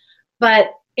yes.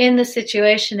 But in the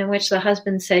situation in which the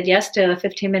husband said yes to a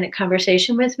 15-minute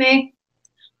conversation with me,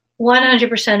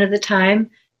 100% of the time,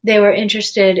 they were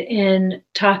interested in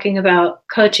talking about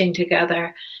coaching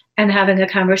together and having a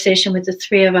conversation with the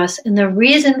three of us. And the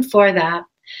reason for that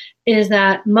is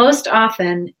that most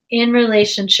often in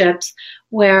relationships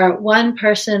where one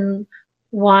person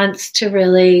wants to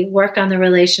really work on the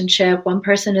relationship, one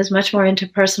person is much more into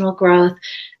personal growth,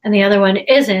 and the other one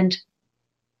isn't,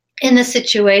 in the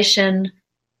situation,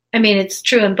 I mean, it's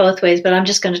true in both ways, but I'm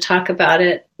just going to talk about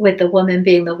it with the woman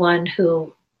being the one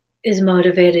who is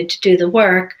motivated to do the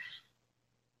work.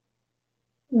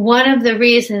 One of the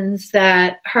reasons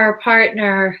that her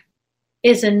partner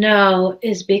is a no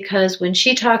is because when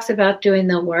she talks about doing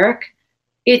the work,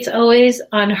 it's always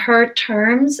on her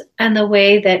terms and the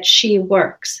way that she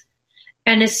works.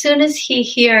 And as soon as he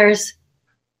hears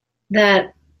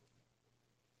that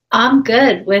I'm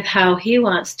good with how he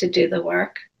wants to do the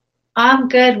work, I'm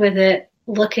good with it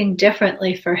looking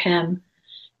differently for him,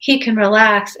 he can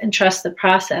relax and trust the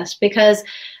process. Because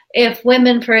if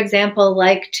women, for example,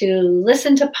 like to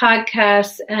listen to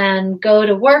podcasts and go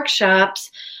to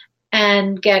workshops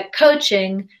and get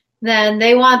coaching, then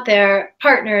they want their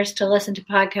partners to listen to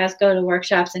podcasts, go to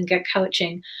workshops, and get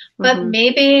coaching. Mm-hmm. But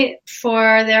maybe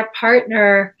for their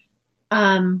partner,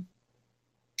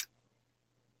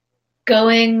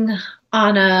 going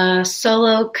on a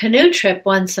solo canoe trip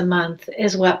once a month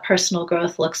is what personal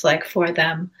growth looks like for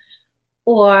them.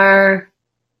 Or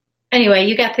anyway,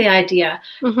 you get the idea.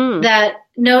 Mm-hmm. That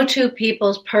no two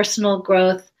people's personal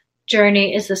growth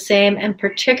journey is the same, and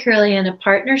particularly in a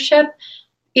partnership,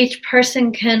 each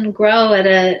person can grow at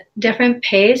a different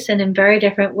pace and in very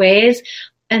different ways.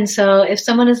 And so if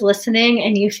someone is listening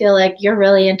and you feel like you're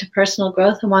really into personal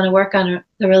growth and want to work on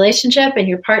the relationship and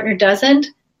your partner doesn't,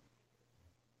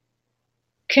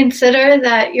 consider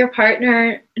that your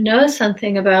partner knows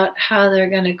something about how they're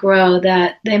going to grow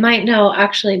that they might know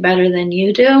actually better than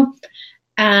you do.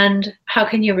 And how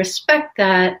can you respect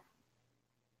that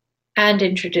and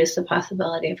introduce the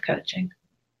possibility of coaching?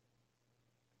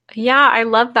 Yeah, I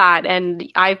love that.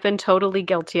 And I've been totally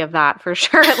guilty of that for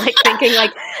sure. Like thinking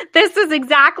like, this is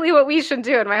exactly what we should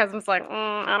do. And my husband's like,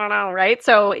 I don't know. Right.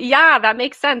 So yeah, that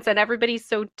makes sense. And everybody's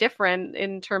so different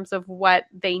in terms of what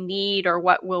they need or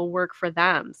what will work for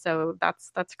them. So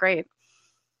that's great.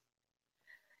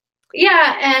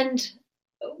 Yeah. And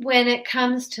when it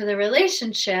comes to the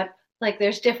relationship, like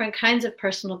there's different kinds of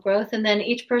personal growth. And then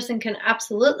each person can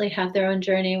absolutely have their own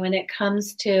journey when it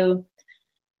comes to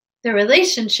the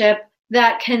relationship.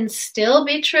 That can still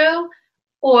be true,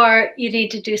 or you need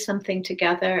to do something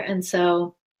together. And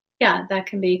so, yeah, that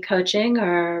can be coaching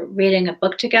or reading a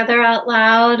book together out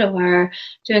loud or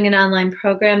doing an online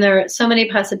program. There are so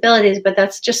many possibilities, but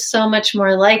that's just so much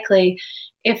more likely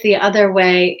if the other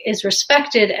way is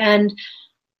respected. And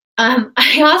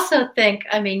I also think,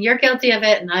 I mean, you're guilty of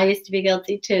it, and I used to be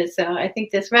guilty too. So I think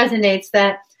this resonates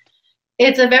that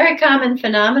it's a very common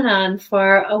phenomenon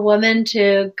for a woman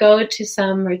to go to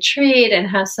some retreat and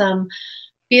have some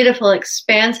beautiful,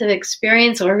 expansive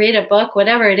experience or read a book,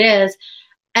 whatever it is,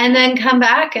 and then come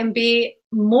back and be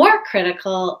more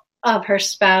critical of her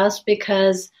spouse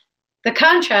because the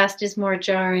contrast is more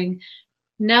jarring.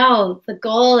 No, the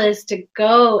goal is to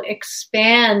go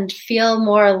expand, feel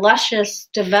more luscious,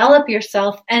 develop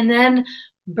yourself, and then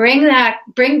bring back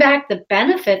the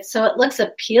benefits so it looks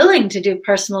appealing to do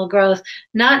personal growth,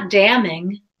 not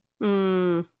damning.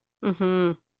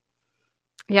 Mm-hmm.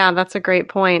 Yeah, that's a great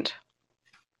point.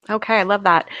 Okay, I love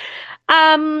that.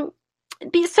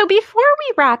 So before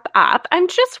we wrap up, I'm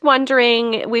just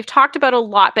wondering, we've talked about a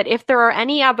lot, but if there are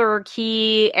any other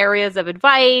key areas of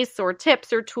advice or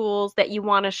tips or tools that you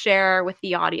want to share with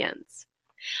the audience.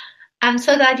 I'm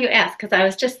so glad you asked because I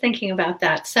was just thinking about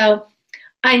that. So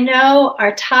I know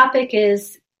our topic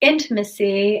is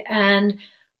intimacy, and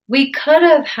we could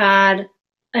have had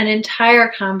an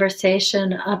entire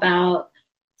conversation about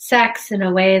sex in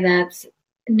a way that's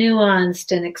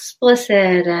nuanced and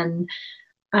explicit and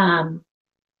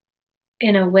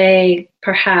in a way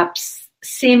perhaps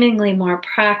seemingly more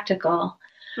practical.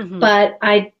 Mm-hmm. But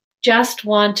I just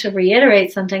want to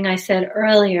reiterate something I said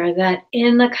earlier, that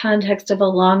in the context of a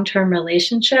long-term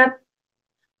relationship,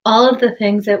 all of the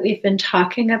things that we've been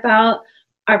talking about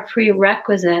are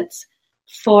prerequisites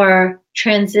for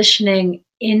transitioning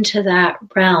into that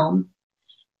realm.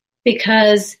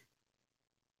 Because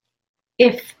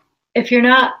if you're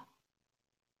not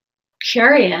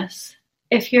curious,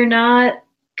 if you're not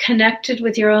connected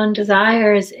with your own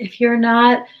desires, if you're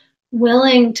not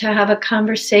willing to have a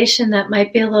conversation that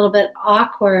might be a little bit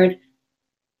awkward,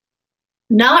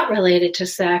 not related to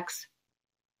sex,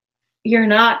 you're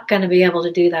not going to be able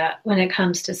to do that when it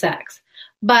comes to sex.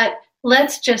 But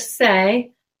let's just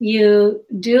say you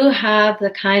do have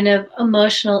the kind of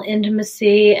emotional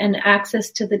intimacy and access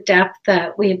to the depth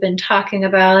that we've been talking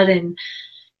about, and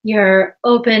you're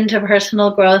open to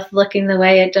personal growth looking the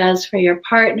way it does for your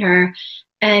partner.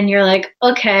 And you're like,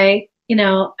 okay,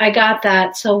 I got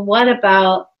that. So what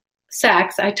about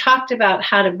sex? I talked about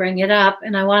how to bring it up.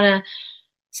 And I want to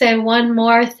say one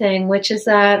more thing, which is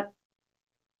that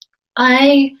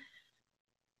I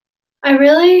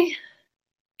really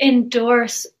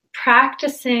endorse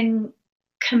practicing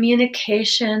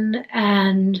communication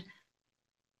and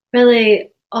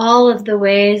really all of the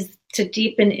ways to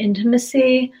deepen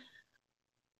intimacy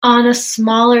on a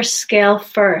smaller scale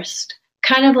first.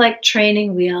 Kind of like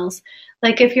training wheels.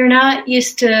 Like if you're not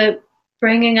used to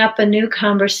bringing up a new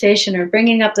conversation or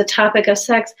bringing up the topic of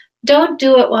sex, don't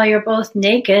do it while you're both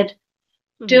naked.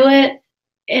 Mm-hmm. Do it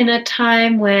in a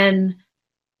time when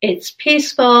it's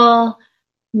peaceful,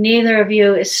 neither of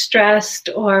you is stressed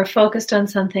or focused on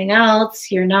something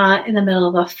else, you're not in the middle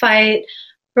of a fight.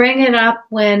 Bring it up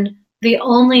when the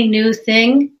only new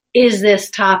thing is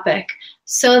this topic,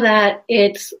 so that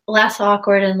it's less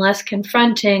awkward and less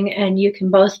confronting and you can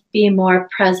both be more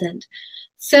present.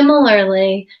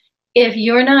 Similarly, if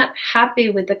you're not happy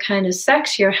with the kind of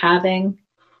sex you're having,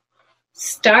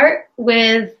 start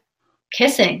with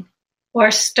kissing,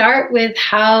 or start with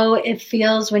how it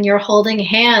feels when you're holding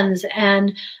hands.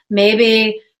 And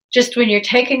maybe just when you're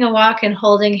taking a walk and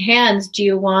holding hands, do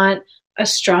you want a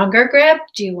stronger grip?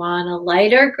 Do you want a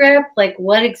lighter grip? Like,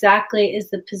 what exactly is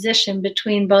the position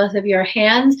between both of your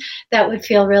hands that would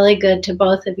feel really good to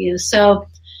both of you? So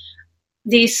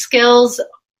these skills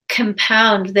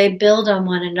compound, they build on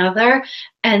one another,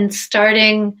 and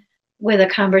starting with a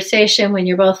conversation when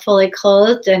you're both fully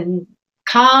clothed and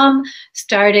calm,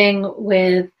 starting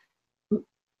with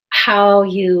how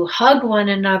you hug one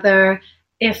another,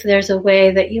 if there's a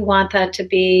way that you want that to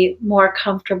be more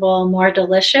comfortable, more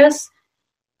delicious,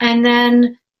 and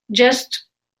then just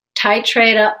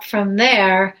titrate up from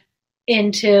there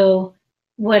into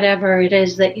whatever it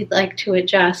is that you'd like to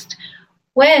adjust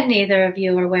when neither of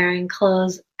you are wearing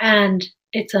clothes and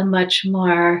it's a much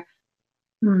more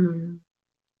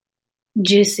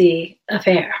juicy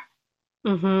affair.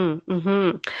 Mm-hmm,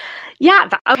 mm-hmm. Yeah.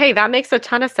 Okay. That makes a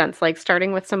ton of sense. Like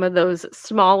starting with some of those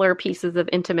smaller pieces of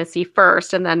intimacy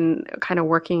first and then kind of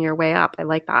working your way up. I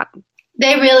like that.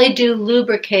 They really do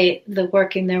lubricate the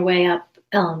working their way up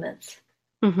elements.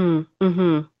 Mm-hmm,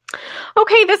 mm-hmm.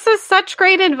 Okay. This is such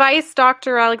great advice,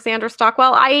 Dr. Alexandra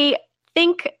Stockwell. I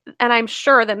think, and I'm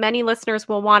sure that many listeners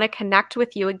will want to connect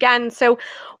with you again. So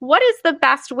what is the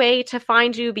best way to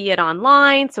find you, be it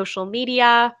online, social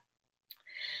media?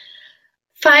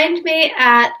 Find me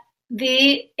at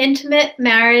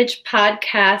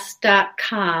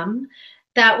theintimatemarriagepodcast.com.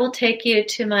 that will take you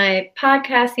to my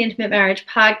podcast, the Intimate Marriage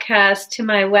Podcast, to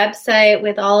my website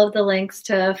with all of the links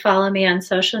to follow me on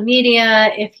social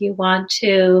media. If you want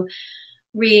to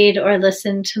read or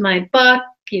listen to my book,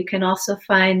 you can also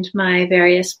find my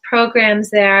various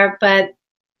programs there. But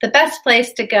the best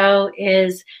place to go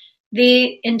is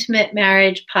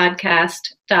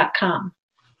theintimatemarriagepodcast.com.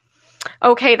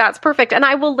 Okay, that's perfect. And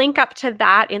I will link up to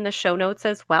that in the show notes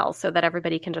as well so that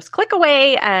everybody can just click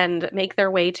away and make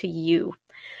their way to you.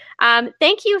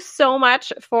 Thank you so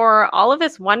much for all of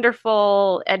this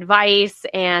wonderful advice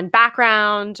and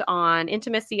background on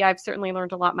intimacy. I've certainly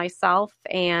learned a lot myself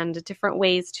and different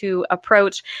ways to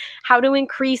approach how to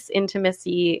increase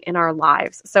intimacy in our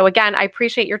lives. So again, I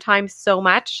appreciate your time so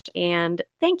much and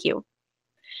thank you.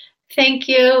 Thank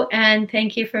you, and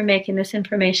thank you for making this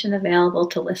information available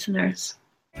to listeners.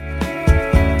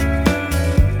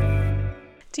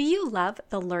 Do you love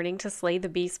the Learning to Slay the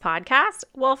Beast podcast?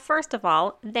 Well, first of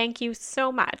all, thank you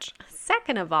so much.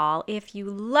 Second of all, if you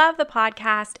love the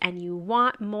podcast and you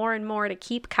want more and more to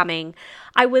keep coming,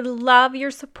 I would love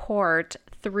your support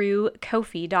through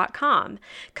Ko-fi.com.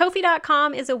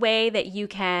 Ko-fi.com is a way that you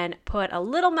can put a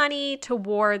little money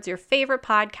towards your favorite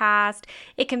podcast.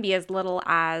 It can be as little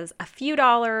as a few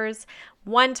dollars,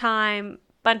 one time,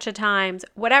 bunch of times,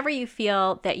 whatever you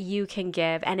feel that you can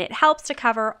give. And it helps to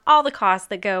cover all the costs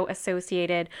that go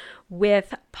associated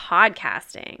with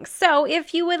podcasting. So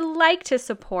if you would like to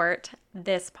support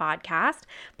this podcast,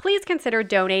 please consider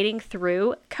donating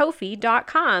through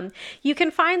Ko-fi.com. You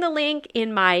can find the link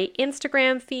in my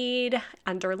Instagram feed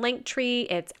under Linktree.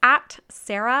 It's at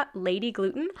Sarah Lady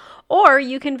Gluten, or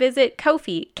you can visit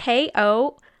Ko-fi,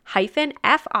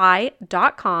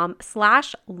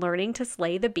 ko-fi.com/learning to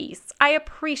slay the beasts. I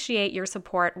appreciate your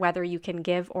support, whether you can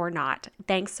give or not.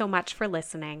 Thanks so much for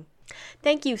listening.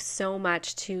 Thank you so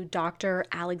much to Dr.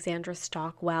 Alexandra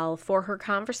Stockwell for her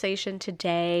conversation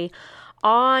today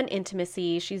on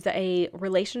intimacy. She's a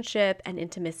relationship and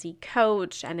intimacy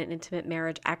coach and an intimate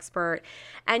marriage expert.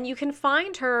 And you can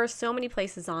find her so many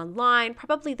places online.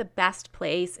 Probably the best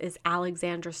place is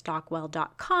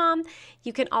alexandrastockwell.com.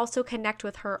 You can also connect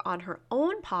with her on her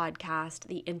own podcast,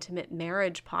 the Intimate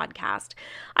Marriage Podcast.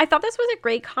 I thought this was a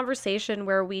great conversation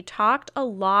where we talked a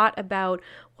lot about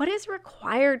what is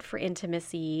required for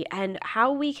intimacy and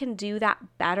how we can do that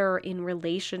better in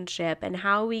relationship and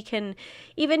how we can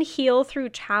even heal through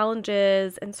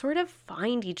challenges and sort of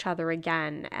find each other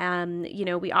again.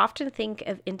 We often think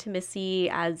of intimacy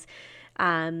as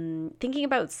thinking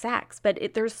about sex, but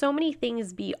there's so many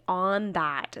things beyond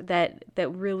that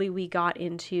really we got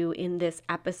into in this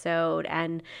episode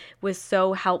and was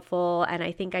so helpful. And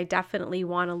I think I definitely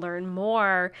want to learn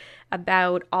more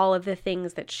about all of the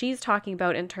things that she's talking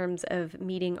about in terms of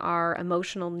meeting our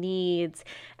emotional needs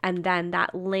and then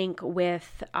that link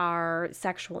with our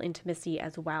sexual intimacy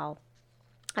as well.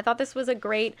 I thought this was a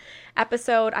great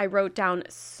episode. I wrote down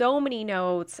so many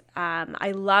notes.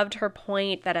 I loved her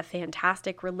point that a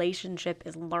fantastic relationship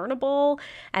is learnable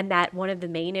and that one of the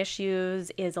main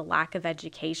issues is a lack of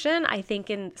education. I think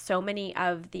in so many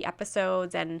of the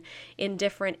episodes and in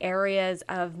different areas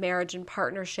of marriage and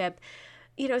partnership,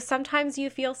 sometimes you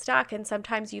feel stuck and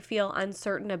sometimes you feel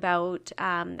uncertain about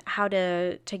how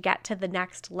to get to the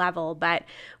next level. But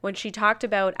when she talked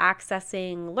about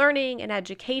accessing learning and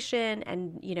education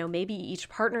and, maybe each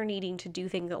partner needing to do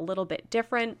things a little bit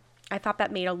different, I thought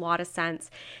that made a lot of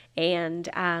sense and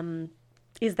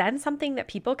is then something that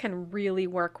people can really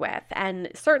work with. And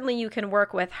certainly you can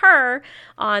work with her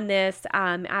on this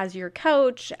as your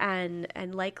coach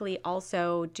and likely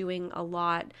also doing a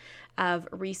lot of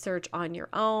research on your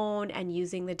own and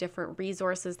using the different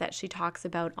resources that she talks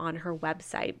about on her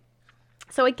website.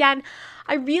 So again,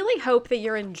 I really hope that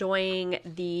you're enjoying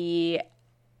the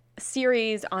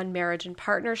series on marriage and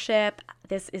partnership.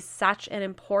 This is such an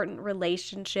important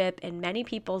relationship in many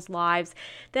people's lives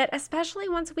that especially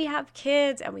once we have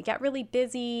kids and we get really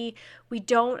busy, we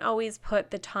don't always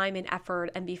put the time and effort.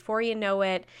 And before you know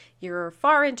it, you're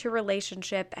far into a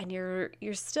relationship and you're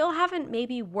still haven't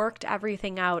maybe worked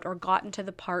everything out or gotten to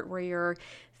the part where you're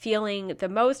feeling the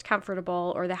most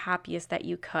comfortable or the happiest that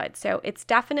you could. So it's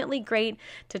definitely great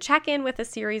to check in with a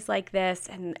series like this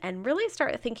and really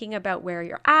start thinking about where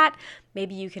you're at.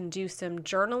 Maybe you can do some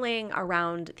journaling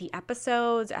around the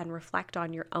episodes and reflect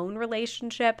on your own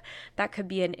relationship. That could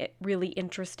be a really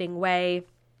interesting way.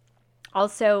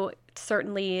 Also,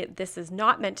 certainly this is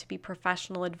not meant to be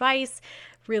professional advice.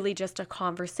 really just a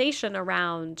conversation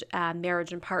around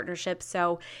marriage and partnership.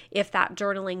 So if that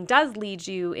journaling does lead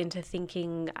you into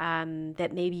thinking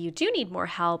that maybe you do need more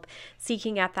help,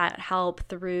 seeking out that help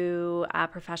through a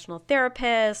professional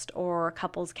therapist or a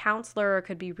couples counselor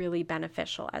could be really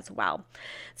beneficial as well.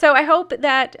 So I hope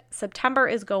that September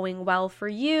is going well for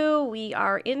you. We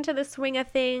are into the swing of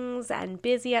things and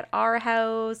busy at our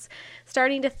house,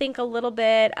 starting to think a little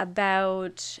bit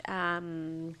about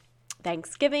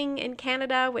Thanksgiving in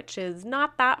Canada, which is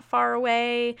not that far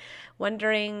away,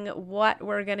 wondering what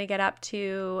we're going to get up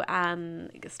to,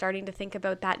 starting to think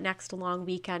about that next long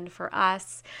weekend for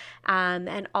us,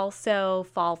 and also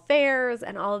fall fairs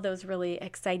and all of those really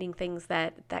exciting things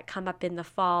that come up in the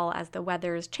fall as the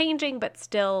weather is changing, but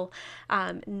still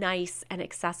nice and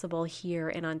accessible here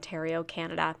in Ontario,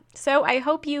 Canada. So I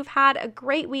hope you've had a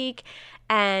great week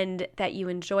and that you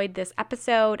enjoyed this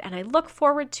episode, and I look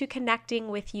forward to connecting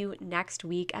with you next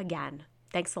week again.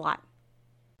 Thanks a lot.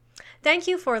 Thank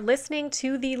you for listening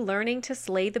to the Learning to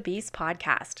Slay the Beast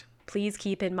podcast. Please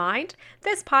keep in mind,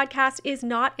 this podcast is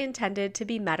not intended to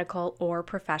be medical or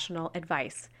professional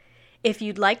advice. If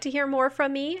you'd like to hear more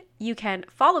from me, you can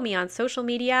follow me on social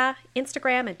media,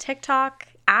 Instagram and TikTok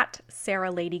at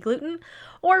Sarah Lady Gluten,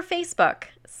 or Facebook,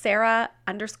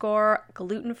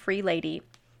 Sarah_gluten-free lady.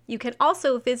 You can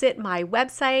also visit my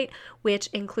website, which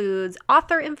includes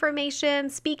author information,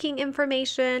 speaking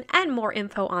information, and more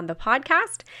info on the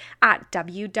podcast at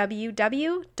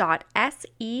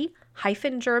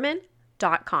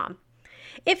www.se-german.com.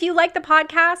 If you like the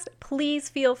podcast, please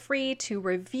feel free to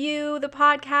review the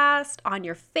podcast on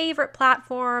your favorite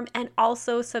platform and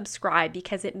also subscribe,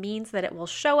 because it means that it will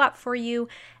show up for you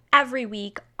every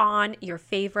week on your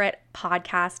favorite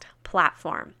podcast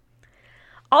platform.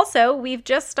 Also, we've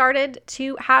just started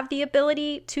to have the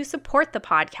ability to support the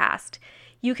podcast.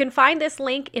 You can find this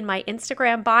link in my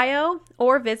Instagram bio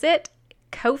or visit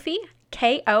Ko-fi,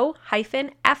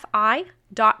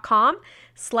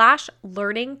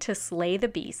 ko-fi.com/learning to slay the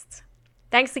beasts.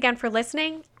 Thanks again for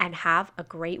listening and have a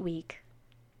great week.